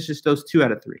opinion is just those 2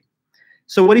 out of 3.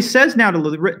 So what he says now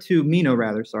to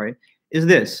Meno, is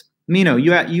this. Mino,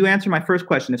 you answer my first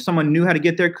question. If someone knew how to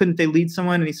get there, couldn't they lead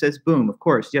someone? And he says, boom, of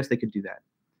course, yes, they could do that.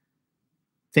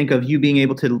 Think of you being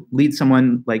able to lead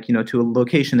someone, like, to a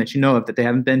location that you know of that they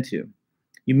haven't been to.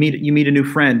 You meet a new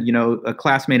friend, a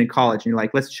classmate in college, and you're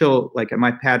like, let's chill like at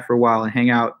my pad for a while and hang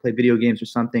out, play video games or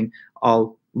something.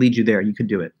 I'll lead you there. You could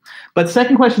do it. But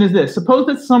second question is this. Suppose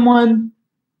that someone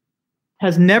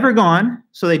has never gone,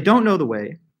 so they don't know the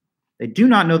way. They do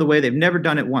not know the way. They've never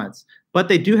done it once, but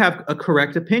they do have a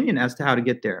correct opinion as to how to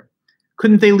get there.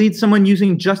 Couldn't they lead someone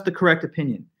using just the correct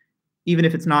opinion, even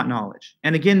if it's not knowledge?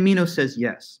 And again, Mino says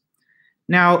yes.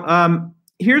 Now,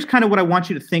 here's kind of what I want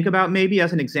you to think about maybe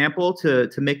as an example to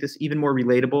make this even more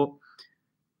relatable.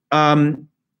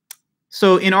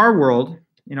 So in our world,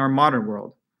 in our modern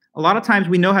world, a lot of times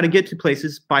we know how to get to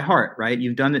places by heart, right?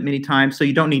 You've done it many times, so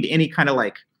you don't need any kind of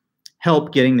like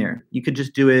help getting there. You could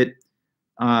just do it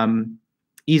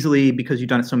easily because you've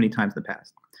done it so many times in the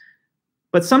past.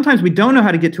 But sometimes we don't know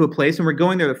how to get to a place and we're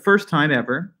going there the first time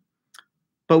ever,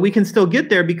 but we can still get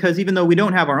there because even though we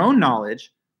don't have our own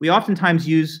knowledge, we oftentimes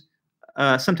use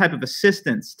some type of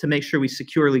assistance to make sure we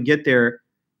securely get there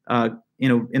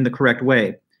in the correct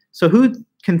way. So who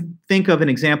can think of an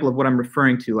example of what I'm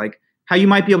referring to, like how you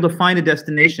might be able to find a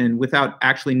destination without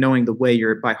actually knowing the way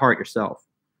by heart yourself?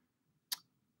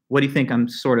 What do you think I'm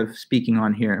sort of speaking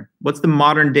on here? What's the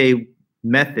modern day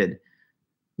method?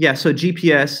 Yeah, so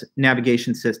GPS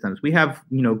navigation systems. We have,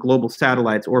 global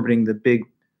satellites orbiting the big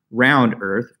round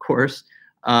Earth, of course,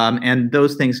 and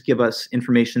those things give us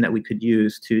information that we could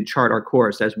use to chart our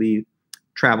course as we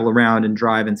travel around and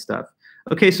drive and stuff.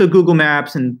 Okay, so Google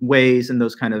Maps and Waze and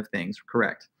those kind of things,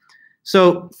 correct.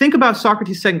 So think about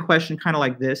Socrates' second question kind of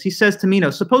like this. He says to Mino,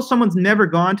 suppose someone's never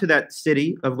gone to that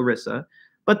city of Larissa,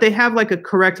 but they have like a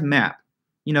correct map.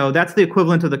 That's the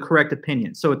equivalent of the correct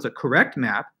opinion. So it's a correct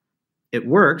map. It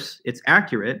works. It's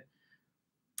accurate.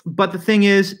 But the thing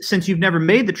is, since you've never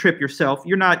made the trip yourself,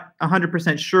 you're not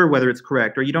 100% sure whether it's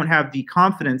correct, or you don't have the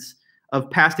confidence of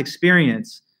past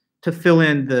experience to fill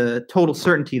in the total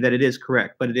certainty that it is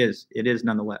correct, but it is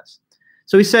nonetheless.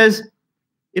 So he says,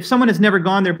 if someone has never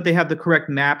gone there, but they have the correct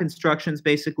map instructions,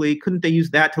 basically, couldn't they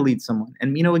use that to lead someone?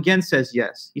 And Mino again says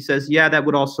yes. He says, yeah, that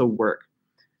would also work.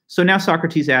 So now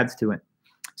Socrates adds to it.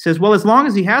 He says, well, as long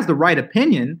as he has the right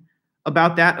opinion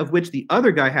about that of which the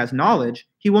other guy has knowledge,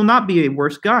 he will not be a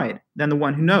worse guide than the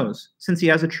one who knows, since he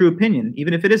has a true opinion,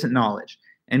 even if it isn't knowledge.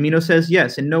 And Mino says,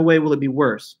 yes, in no way will it be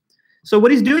worse. So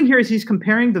what he's doing here is he's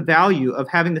comparing the value of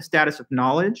having the status of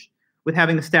knowledge with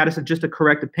having the status of just a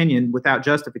correct opinion without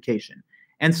justification.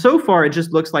 And so far, it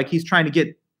just looks like he's trying to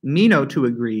get Mino to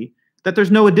agree that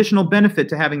there's no additional benefit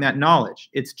to having that knowledge.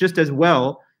 It's just as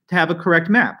well to have a correct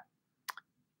map.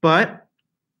 But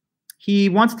he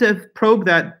wants to probe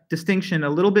that distinction a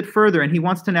little bit further, and he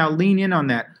wants to now lean in on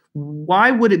that. Why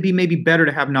would it be maybe better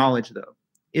to have knowledge, though?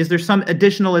 Is there some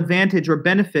additional advantage or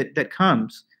benefit that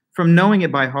comes from knowing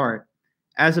it by heart,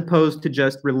 as opposed to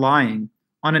just relying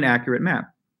on an accurate map?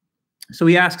 So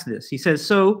he asks this. He says,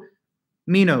 so,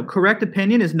 Mino, correct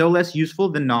opinion is no less useful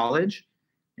than knowledge?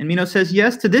 And Mino says,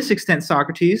 yes, to this extent,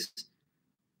 Socrates.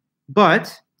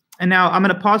 But, and now I'm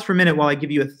going to pause for a minute while I give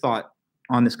you a thought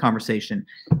on this conversation.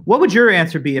 What would your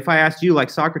answer be if I asked you like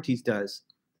Socrates does?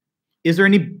 Is there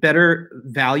any better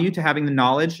value to having the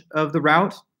knowledge of the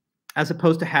route as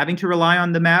opposed to having to rely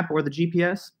on the map or the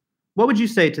GPS? What would you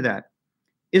say to that?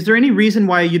 Is there any reason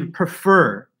why you'd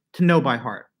prefer to know by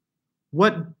heart?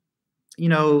 What,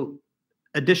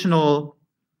 additional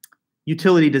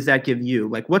utility does that give you?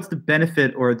 Like, what's the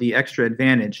benefit or the extra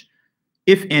advantage,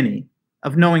 if any,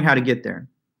 of knowing how to get there?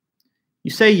 You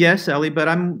say yes, Ellie, but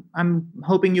I'm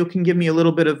hoping you can give me a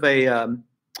little bit of a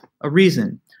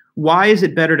reason. Why is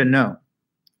it better to know?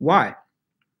 Why?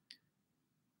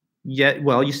 Yet,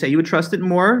 well, you say you would trust it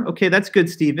more. Okay, that's good,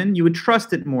 Stephen. You would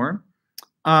trust it more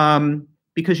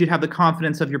because you'd have the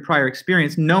confidence of your prior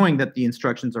experience, knowing that the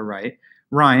instructions are right.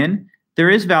 Ryan, there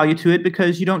is value to it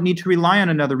because you don't need to rely on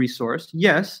another resource.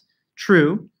 Yes,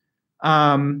 true.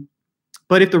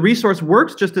 But if the resource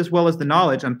works just as well as the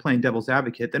knowledge, I'm playing devil's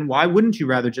advocate, then why wouldn't you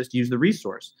rather just use the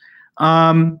resource?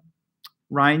 Ryan,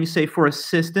 you say for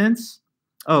assistance.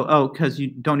 Oh, because you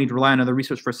don't need to rely on another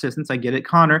resource for assistance. I get it.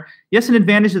 Connor, yes, an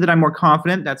advantage is that I'm more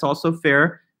confident. That's also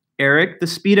fair. Eric, the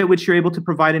speed at which you're able to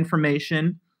provide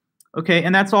information. Okay,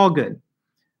 and that's all good.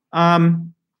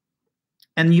 And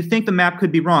you think the map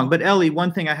could be wrong. But Ellie,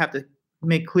 one thing I have to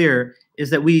make clear is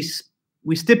that we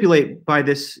stipulate by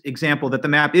this example that the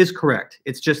map is correct.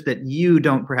 It's just that you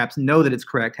don't perhaps know that it's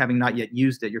correct, having not yet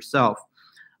used it yourself.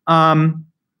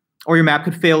 Or your map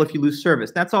could fail if you lose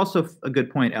service. That's also a good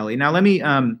point, Ellie. Now let me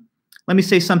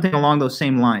say something along those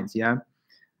same lines. Yeah.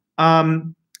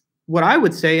 what I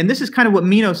would say, and this is kind of what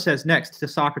Meno says next to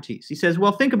Socrates. He says,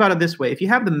 well, think about it this way. If you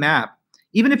have the map,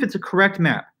 even if it's a correct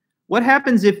map, what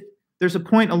happens if there's a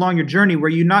point along your journey where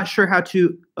you're not sure how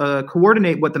to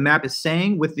coordinate what the map is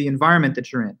saying with the environment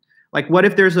that you're in? Like, what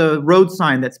if there's a road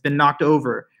sign that's been knocked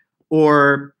over,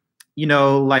 or, you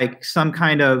know, like some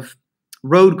kind of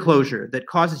road closure that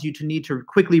causes you to need to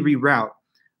quickly reroute?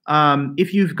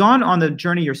 If you've gone on the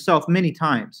journey yourself many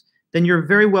times, then you're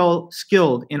very well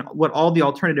skilled in what all the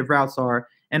alternative routes are.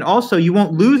 And also, you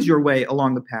won't lose your way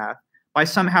along the path by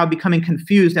somehow becoming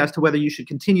confused as to whether you should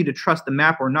continue to trust the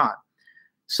map or not.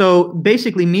 So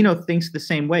basically, Meno thinks the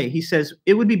same way. He says,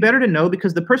 it would be better to know,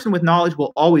 because the person with knowledge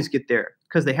will always get there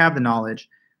because they have the knowledge.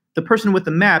 The person with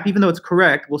the map, even though it's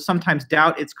correct, will sometimes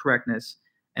doubt its correctness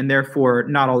and therefore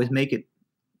not always make it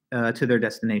to their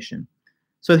destination.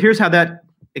 So here's how that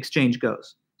exchange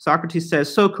goes. Socrates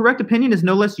says, so correct opinion is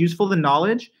no less useful than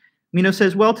knowledge? Meno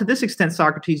says, well, to this extent,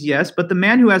 Socrates, yes, but the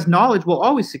man who has knowledge will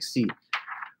always succeed,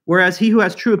 whereas he who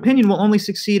has true opinion will only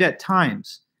succeed at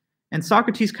times. And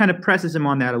Socrates kind of presses him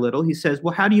on that a little. He says,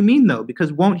 well, how do you mean, though?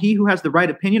 Because won't he who has the right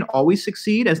opinion always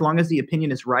succeed as long as the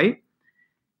opinion is right?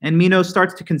 And Meno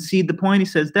starts to concede the point. He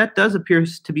says, that does appear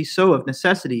to be so of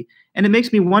necessity. And it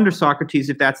makes me wonder, Socrates,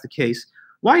 if that's the case,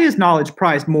 why is knowledge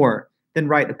prized more than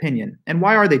right opinion? And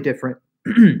why are they different?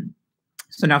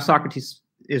 So now Socrates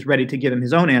is ready to give him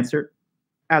his own answer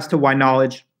as to why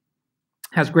knowledge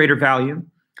has greater value.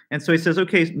 And so he says,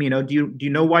 okay, Meno, do you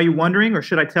know why you're wondering, or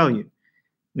should I tell you?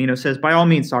 Meno says, by all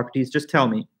means, Socrates, just tell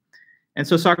me. And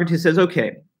so Socrates says,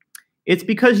 okay, it's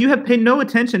because you have paid no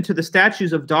attention to the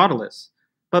statues of Daedalus,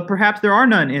 but perhaps there are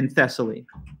none in Thessaly,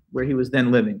 where he was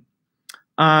then living.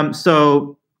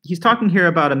 So he's talking here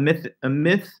about a myth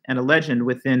and a legend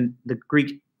within the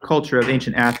Greek culture of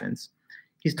ancient Athens.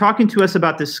 He's talking to us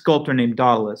about this sculptor named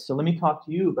Daedalus. So let me talk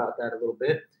to you about that a little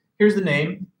bit. Here's the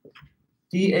name,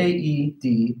 Daedalus,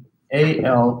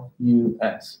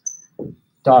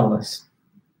 Daedalus.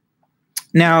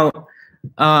 Now,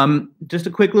 just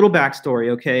a quick little backstory,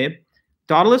 okay?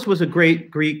 Daedalus was a great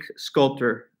Greek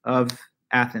sculptor of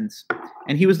Athens,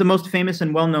 and he was the most famous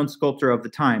and well-known sculptor of the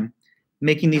time,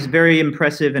 making these very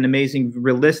impressive and amazing,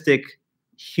 realistic,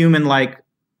 human-like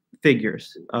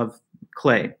figures of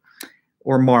clay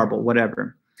or marble,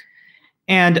 whatever.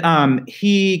 And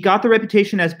he got the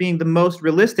reputation as being the most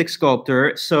realistic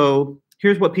sculptor. So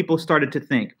here's what people started to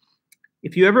think.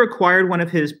 If you ever acquired one of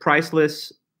his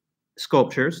priceless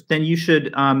sculptures, then you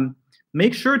should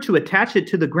make sure to attach it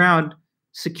to the ground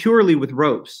securely with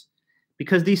ropes,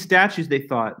 because these statues, they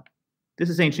thought, this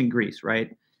is ancient Greece,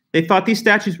 right? They thought these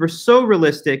statues were so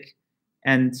realistic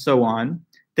and so on,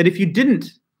 that if you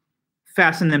didn't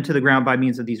fasten them to the ground by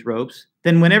means of these ropes,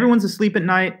 then when everyone's asleep at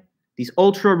night, these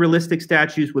ultra-realistic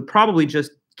statues would probably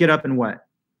just get up and what?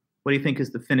 What do you think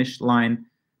is the finish line,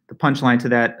 the punchline to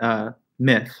that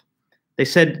myth? They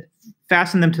said,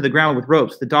 fasten them to the ground with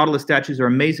ropes. The Daedalus statues are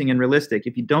amazing and realistic.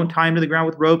 If you don't tie them to the ground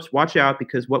with ropes, watch out,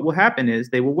 because what will happen is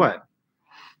they will what?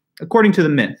 According to the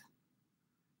myth.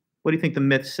 What do you think the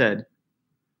myth said?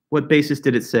 What basis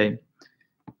did it say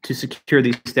to secure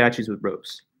these statues with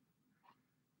ropes?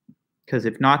 Because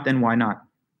if not, then why not?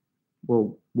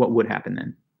 Well, what would happen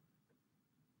then?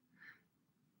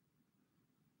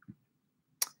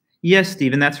 Yes,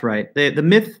 Stephen, that's right. The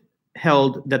myth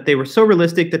held that they were so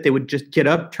realistic that they would just get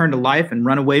up, turn to life, and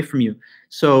run away from you.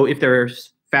 So if they're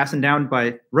fastened down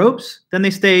by ropes, then they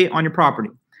stay on your property.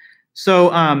 So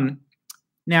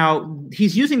now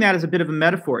he's using that as a bit of a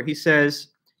metaphor. He says,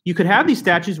 you could have these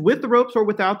statues with the ropes or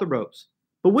without the ropes.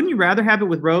 But wouldn't you rather have it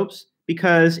with ropes?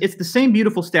 Because it's the same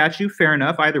beautiful statue, fair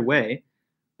enough, either way.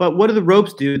 But what do the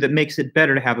ropes do that makes it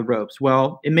better to have the ropes?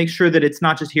 Well, it makes sure that it's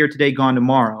not just here today, gone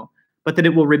tomorrow, but that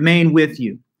it will remain with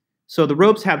you. So the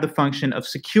ropes have the function of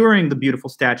securing the beautiful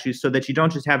statue so that you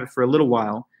don't just have it for a little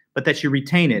while, but that you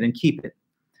retain it and keep it.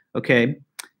 Okay?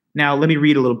 Now, let me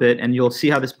read a little bit, and you'll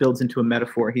see how this builds into a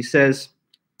metaphor. He says,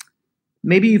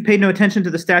 maybe you've paid no attention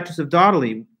to the statues of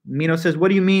Daedalus. Meno says, what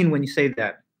do you mean when you say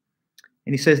that?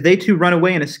 And he says, they too run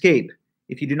away and escape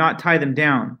if you do not tie them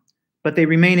down, but they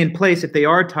remain in place if they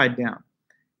are tied down.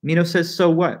 Meno says, so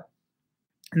what?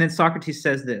 And then Socrates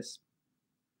says this,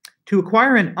 to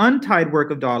acquire an untied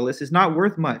work of Daedalus is not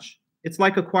worth much. It's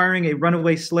like acquiring a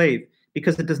runaway slave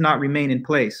because it does not remain in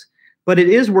place. But it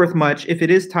is worth much if it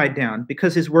is tied down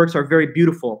because his works are very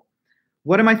beautiful.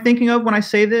 What am I thinking of when I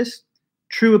say this?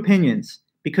 True opinions.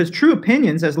 Because true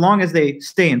opinions, as long as they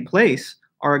stay in place,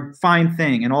 are a fine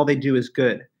thing and all they do is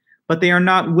good. But they are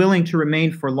not willing to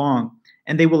remain for long,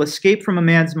 and they will escape from a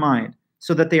man's mind,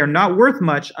 so that they are not worth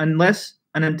much unless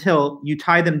and until you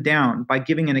tie them down by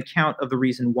giving an account of the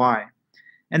reason why.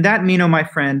 And that, Meno, my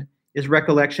friend, is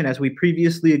recollection as we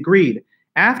previously agreed.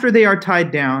 After they are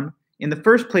tied down, in the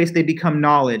first place they become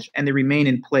knowledge and they remain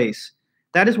in place.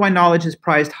 That is why knowledge is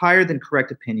prized higher than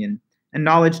correct opinion, and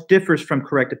knowledge differs from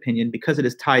correct opinion because it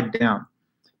is tied down.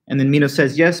 And then Meno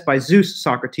says, yes, by Zeus,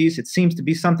 Socrates, it seems to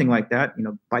be something like that.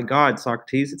 By God,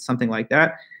 Socrates, it's something like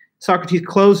that. Socrates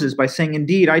closes by saying,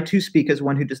 indeed, I too speak as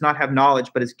one who does not have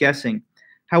knowledge but is guessing.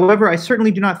 However, I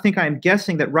certainly do not think I am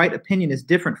guessing that right opinion is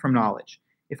different from knowledge.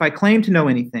 If I claim to know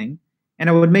anything, and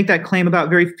I would make that claim about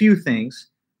very few things,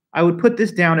 I would put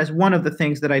this down as one of the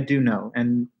things that I do know.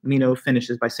 And Meno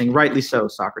finishes by saying, rightly so,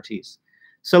 Socrates.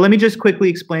 So let me just quickly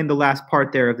explain the last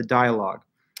part there of the dialogue,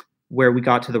 where we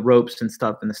got to the ropes and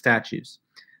stuff and the statues.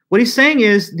 What he's saying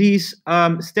is these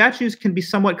statues can be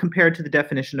somewhat compared to the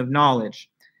definition of knowledge.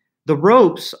 The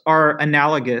ropes are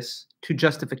analogous to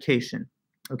justification,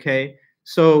 okay?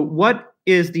 So what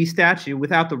is the statue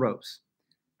without the ropes?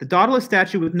 The Daedalus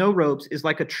statue with no ropes is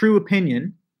like a true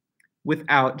opinion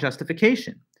without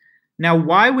justification. Now,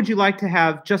 why would you like to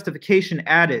have justification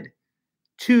added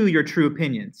to your true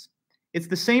opinions? It's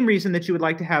the same reason that you would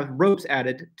like to have ropes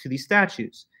added to these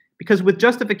statues. Because with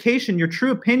justification, your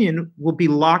true opinion will be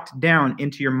locked down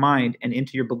into your mind and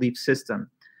into your belief system.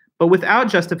 But without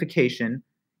justification,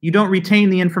 you don't retain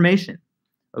the information.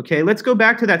 Okay, let's go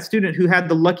back to that student who had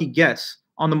the lucky guess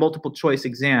on the multiple choice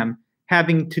exam,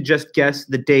 having to just guess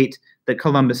the date that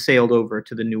Columbus sailed over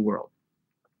to the New World.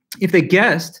 If they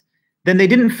guessed, then they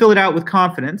didn't fill it out with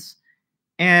confidence,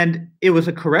 and it was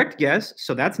a correct guess,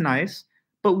 so that's nice.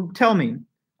 But tell me,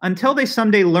 until they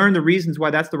someday learn the reasons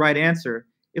why that's the right answer,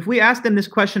 if we asked them this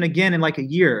question again in like a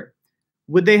year,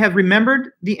 would they have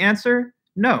remembered the answer?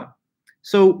 No.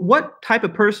 So what type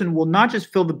of person will not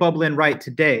just fill the bubble in right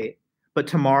today, but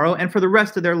tomorrow and for the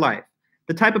rest of their life?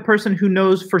 The type of person who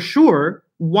knows for sure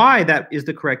why that is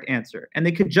the correct answer, and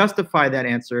they could justify that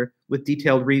answer with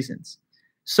detailed reasons.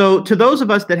 So to those of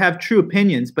us that have true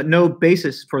opinions, but no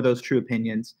basis for those true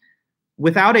opinions,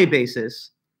 without a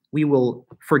basis, we will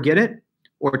forget it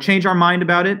or change our mind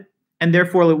about it, and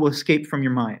therefore it will escape from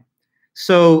your mind.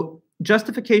 So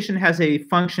justification has a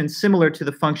function similar to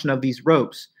the function of these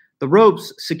ropes. The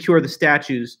ropes secure the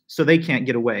statues so they can't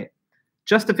get away.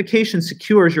 Justification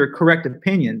secures your correct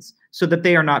opinions so that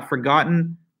they are not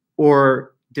forgotten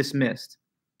or dismissed.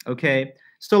 Okay?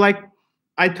 So like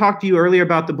I talked to you earlier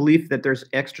about the belief that there's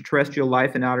extraterrestrial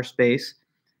life in outer space.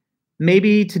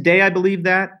 Maybe today I believe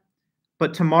that,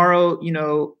 but tomorrow,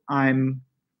 I'm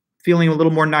feeling a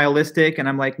little more nihilistic and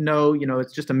I'm like, no,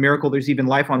 it's just a miracle there's even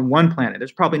life on one planet.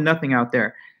 There's probably nothing out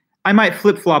there. I might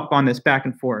flip-flop on this back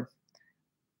and forth.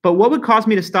 But what would cause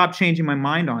me to stop changing my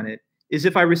mind on it is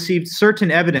if I received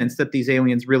certain evidence that these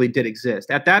aliens really did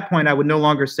exist. At that point, I would no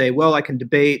longer say, well, I can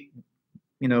debate,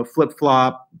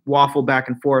 flip-flop, waffle back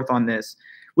and forth on this.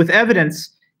 With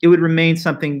evidence, it would remain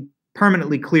something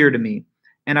permanently clear to me,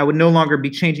 and I would no longer be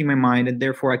changing my mind, and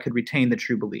therefore I could retain the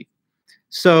true belief.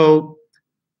 So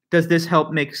does this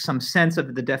help make some sense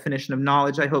of the definition of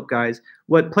knowledge? I hope, guys.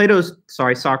 What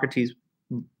Socrates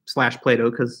 / Plato,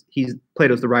 because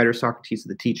Plato's the writer, Socrates is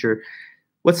the teacher.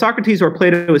 What Socrates or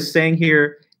Plato is saying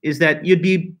here is that you'd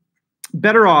be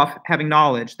better off having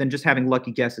knowledge than just having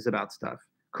lucky guesses about stuff.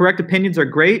 Correct opinions are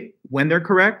great when they're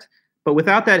correct, but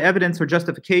without that evidence or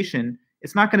justification,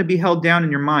 it's not going to be held down in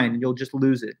your mind and you'll just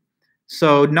lose it.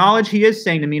 So knowledge, he is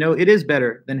saying to Meno, it is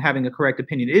better than having a correct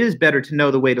opinion. It is better to know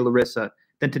the way to Larissa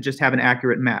than to just have an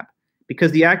accurate map.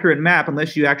 Because the accurate map,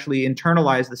 unless you actually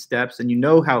internalize the steps and you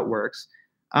know how it works,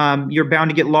 you're bound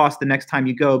to get lost the next time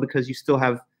you go because you still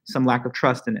have some lack of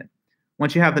trust in it.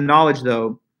 Once you have the knowledge,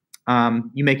 though,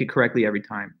 you make it correctly every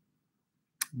time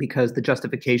because the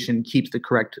justification keeps the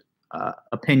correct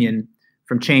opinion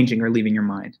from changing or leaving your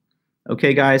mind.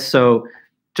 Okay, guys? So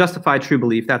justified true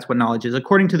belief, that's what knowledge is,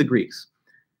 according to the Greeks.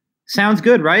 Sounds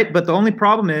good, right? But the only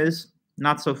problem is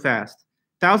not so fast.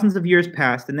 Thousands of years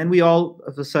passed, and then we all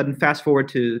of a sudden fast forward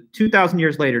to 2,000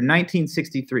 years later,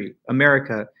 1963,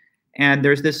 America. And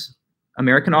there's this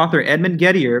American author, Edmund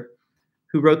Gettier,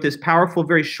 who wrote this powerful,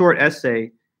 very short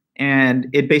essay, and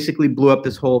it basically blew up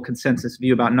this whole consensus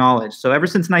view about knowledge. So ever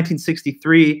since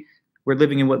 1963, we're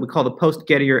living in what we call the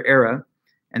post-Gettier era.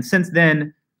 And since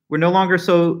then, we're no longer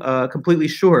so completely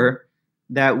sure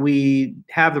that we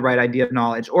have the right idea of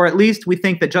knowledge, or at least we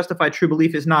think that justified true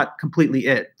belief is not completely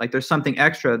it. Like there's something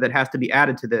extra that has to be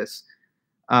added to this.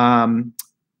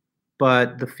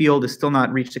 But the field has still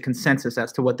not reached a consensus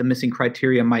as to what the missing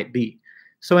criteria might be.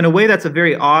 So in a way, that's a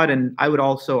very odd, and I would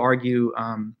also argue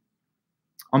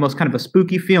almost kind of a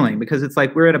spooky feeling, because it's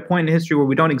like we're at a point in history where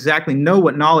we don't exactly know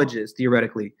what knowledge is,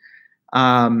 theoretically.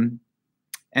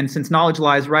 And since knowledge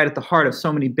lies right at the heart of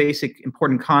so many basic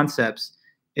important concepts,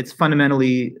 it's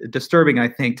fundamentally disturbing, I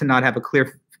think, to not have a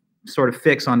clear sort of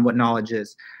fix on what knowledge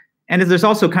is. And there's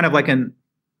also kind of like a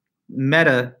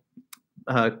meta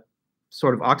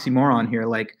sort of oxymoron here.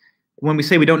 Like when we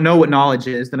say we don't know what knowledge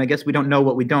is, then I guess we don't know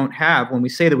what we don't have when we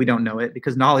say that we don't know it,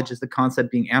 because knowledge is the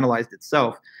concept being analyzed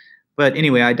itself. But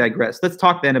anyway, I digress. Let's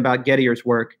talk then about Gettier's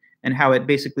work and how it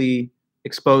basically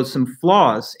exposed some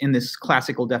flaws in this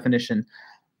classical definition.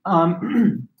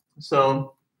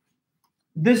 So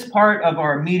this part of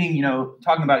our meeting,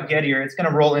 talking about Gettier, it's going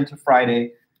to roll into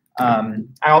Friday. I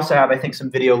also have, I think,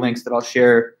 some video links that I'll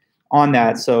share on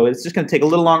that. So it's just going to take a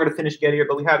little longer to finish Gettier,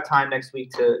 but we have time next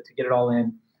week to get it all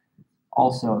in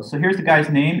also. So here's the guy's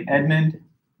name, Edmund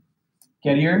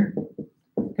Gettier.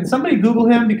 Can somebody Google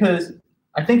him? Because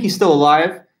I think he's still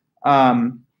alive,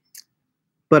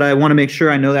 but I want to make sure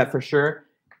I know that for sure.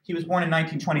 He was born in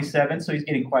 1927, so he's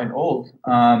getting quite old.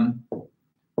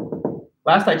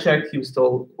 Last I checked, he was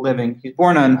still living. He was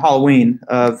born on Halloween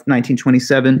of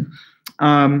 1927.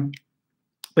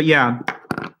 But yeah,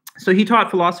 so he taught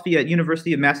philosophy at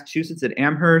University of Massachusetts at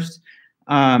Amherst.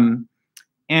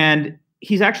 And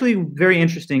he's actually very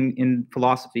interesting in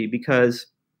philosophy because,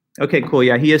 okay, cool,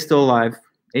 yeah, he is still alive,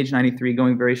 age 93,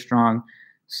 going very strong.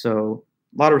 So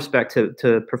a lot of respect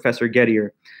to Professor Gettier.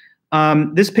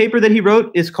 This paper that he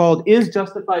wrote is called "Is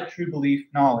Justified True Belief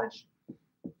Knowledge?"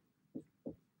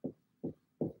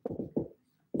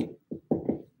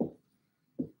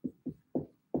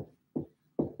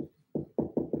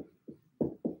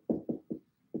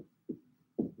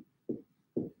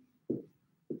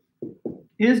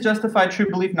 Is Justified True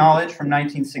Belief Knowledge from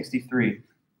 1963.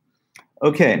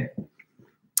 Okay.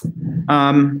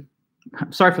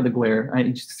 Sorry for the glare. I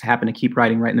just happen to keep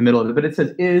writing right in the middle of it, but it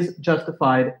says, "Is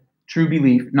Justified True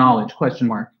Belief Knowledge?" ?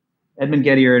 Edmund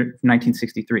Gettier,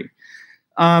 1963.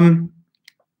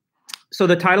 So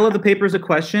the title of the paper is a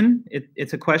question.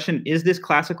 It's a question, is this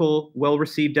classical,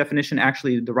 well-received definition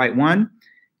actually the right one?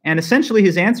 And essentially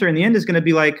his answer in the end is going to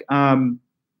be like,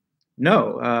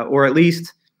 no, or at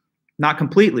least not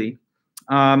completely.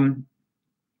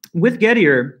 With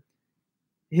Gettier,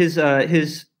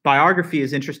 his biography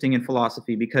is interesting in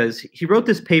philosophy because he wrote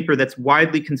this paper that's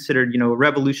widely considered, a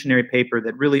revolutionary paper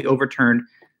that really overturned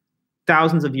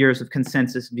thousands of years of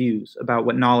consensus views about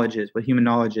what knowledge is, what human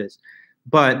knowledge is.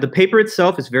 But the paper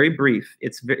itself is very brief.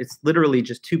 It's literally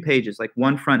just 2 pages, like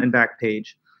one front and back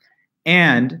page.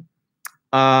 And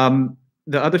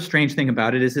the other strange thing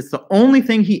about it is it's the only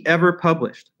thing he ever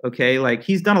published. Okay, like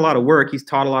he's done a lot of work. He's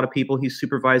taught a lot of people. He's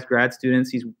supervised grad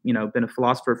students. He's been a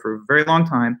philosopher for a very long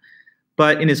time.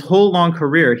 But in his whole long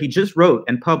career, he just wrote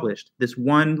and published this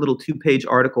one little 2-page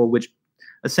article, which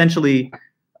essentially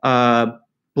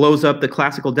blows up the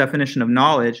classical definition of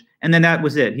knowledge. And then that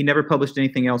was it. He never published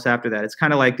anything else after that. It's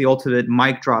kind of like the ultimate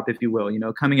mic drop, if you will,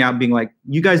 coming out and being like,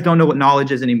 you guys don't know what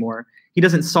knowledge is anymore. He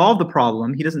doesn't solve the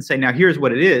problem. He doesn't say, now here's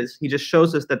what it is. He just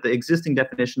shows us that the existing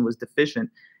definition was deficient.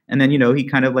 And then, he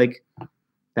kind of like,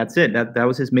 that's it. That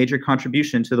was his major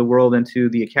contribution to the world and to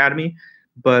the academy.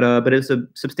 But it's a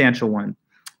substantial one.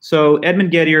 So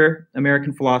Edmund Gettier,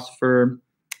 American philosopher,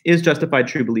 is Justified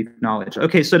True Belief Knowledge.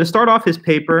 Okay, so to start off his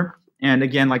paper, and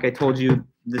again, like I told you,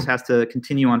 this has to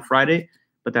continue on Friday,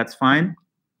 but that's fine.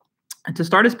 And to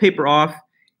start his paper off,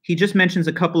 he just mentions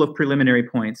a couple of preliminary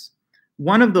points.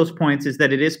 One of those points is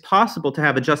that it is possible to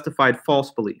have a justified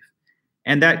false belief,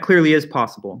 and that clearly is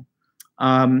possible.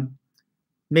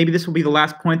 Maybe this will be the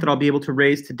last point that I'll be able to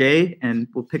raise today, and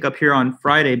we'll pick up here on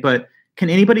Friday, but can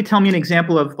anybody tell me an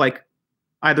example of like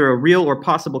either a real or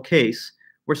possible case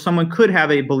where someone could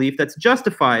have a belief that's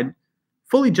justified,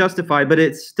 fully justified, but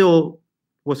it still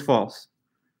was false?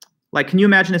 Like, can you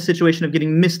imagine a situation of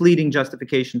getting misleading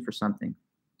justification for something?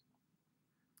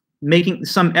 Making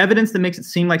some evidence that makes it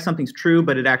seem like something's true,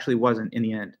 but it actually wasn't in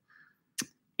the end.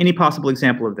 Any possible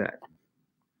example of that?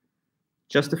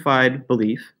 Justified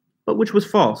belief, but which was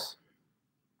false.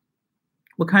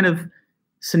 What kind of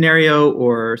scenario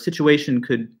or situation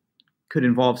could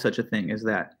involve such a thing as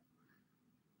that?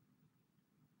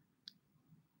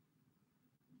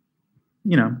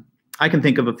 I can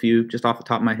think of a few just off the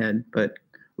top of my head, but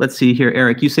let's see here.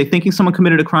 Eric, you say thinking someone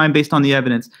committed a crime based on the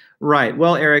evidence. Right.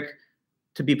 Well, Eric,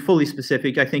 to be fully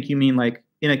specific, I think you mean like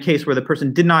in a case where the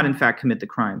person did not in fact commit the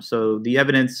crime. So the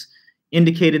evidence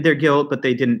indicated their guilt, but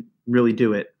they didn't really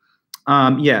do it.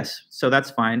 Yes, so that's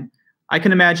fine. I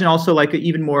can imagine also like an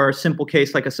even more simple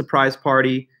case, like a surprise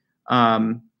party.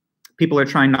 People are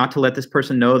trying not to let this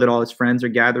person know that all his friends are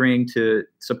gathering to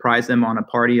surprise them on a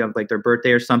party of like their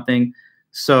birthday or something.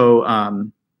 So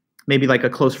maybe like a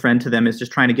close friend to them is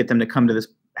just trying to get them to come to this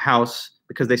house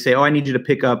because they say, oh, I need you to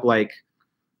pick up like,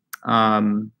 I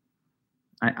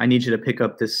need you to pick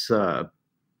up this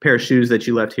pair of shoes that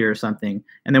you left here or something.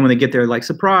 And then when they get there, like,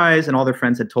 surprise, and all their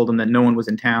friends had told them that no one was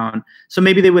in town. So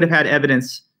maybe they would have had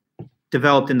evidence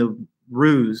developed in the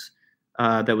ruse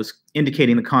that was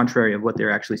indicating the contrary of what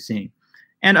they're actually seeing.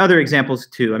 And other examples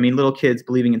too. I mean, little kids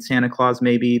believing in Santa Claus,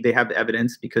 maybe they have the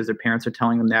evidence because their parents are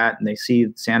telling them that, and they see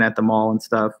Santa at the mall and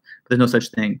stuff, but there's no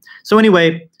such thing. So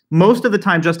anyway, most of the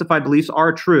time justified beliefs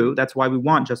are true. That's why we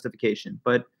want justification.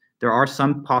 But there are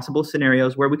some possible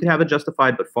scenarios where we could have a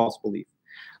justified but false belief.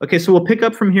 Okay, so we'll pick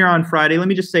up from here on Friday. Let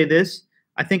me just say this.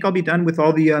 I think I'll be done with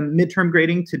all the midterm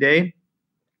grading today.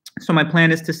 So my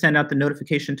plan is to send out the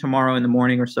notification tomorrow in the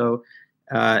morning or so.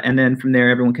 And then from there,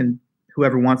 everyone can,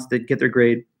 whoever wants to get their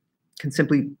grade, can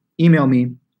simply email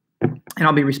me. And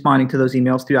I'll be responding to those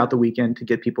emails throughout the weekend to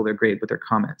get people their grade with their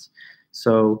comments.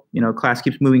 So, you know, class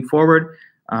keeps moving forward,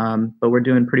 but we're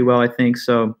doing pretty well, I think.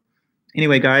 So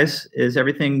anyway, guys, is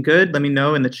everything good? Let me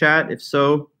know in the chat. If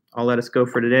so, I'll let us go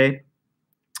for today.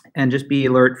 And just be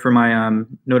alert for my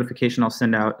notification I'll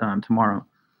send out tomorrow.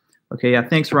 Okay, yeah,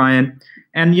 thanks, Ryan.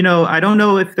 And, you know, I don't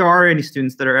know if there are any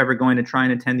students that are ever going to try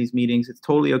and attend these meetings. It's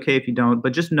totally okay if you don't,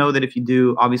 but just know that if you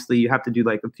do, obviously you have to do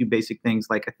like a few basic things,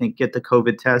 like I think get the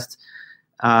COVID test.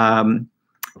 And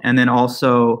then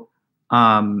also,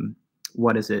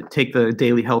 what is it? Take the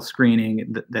daily health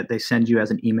screening that they send you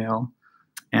as an email.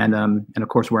 And of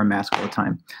course, wear a mask all the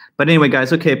time. But anyway,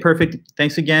 guys, okay, perfect.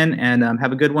 Thanks again, and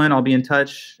have a good one. I'll be in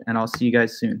touch, and I'll see you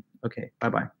guys soon. Okay,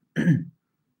 bye-bye.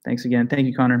 Thanks again. Thank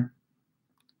you, Connor.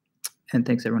 And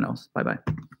thanks, everyone else. Bye-bye.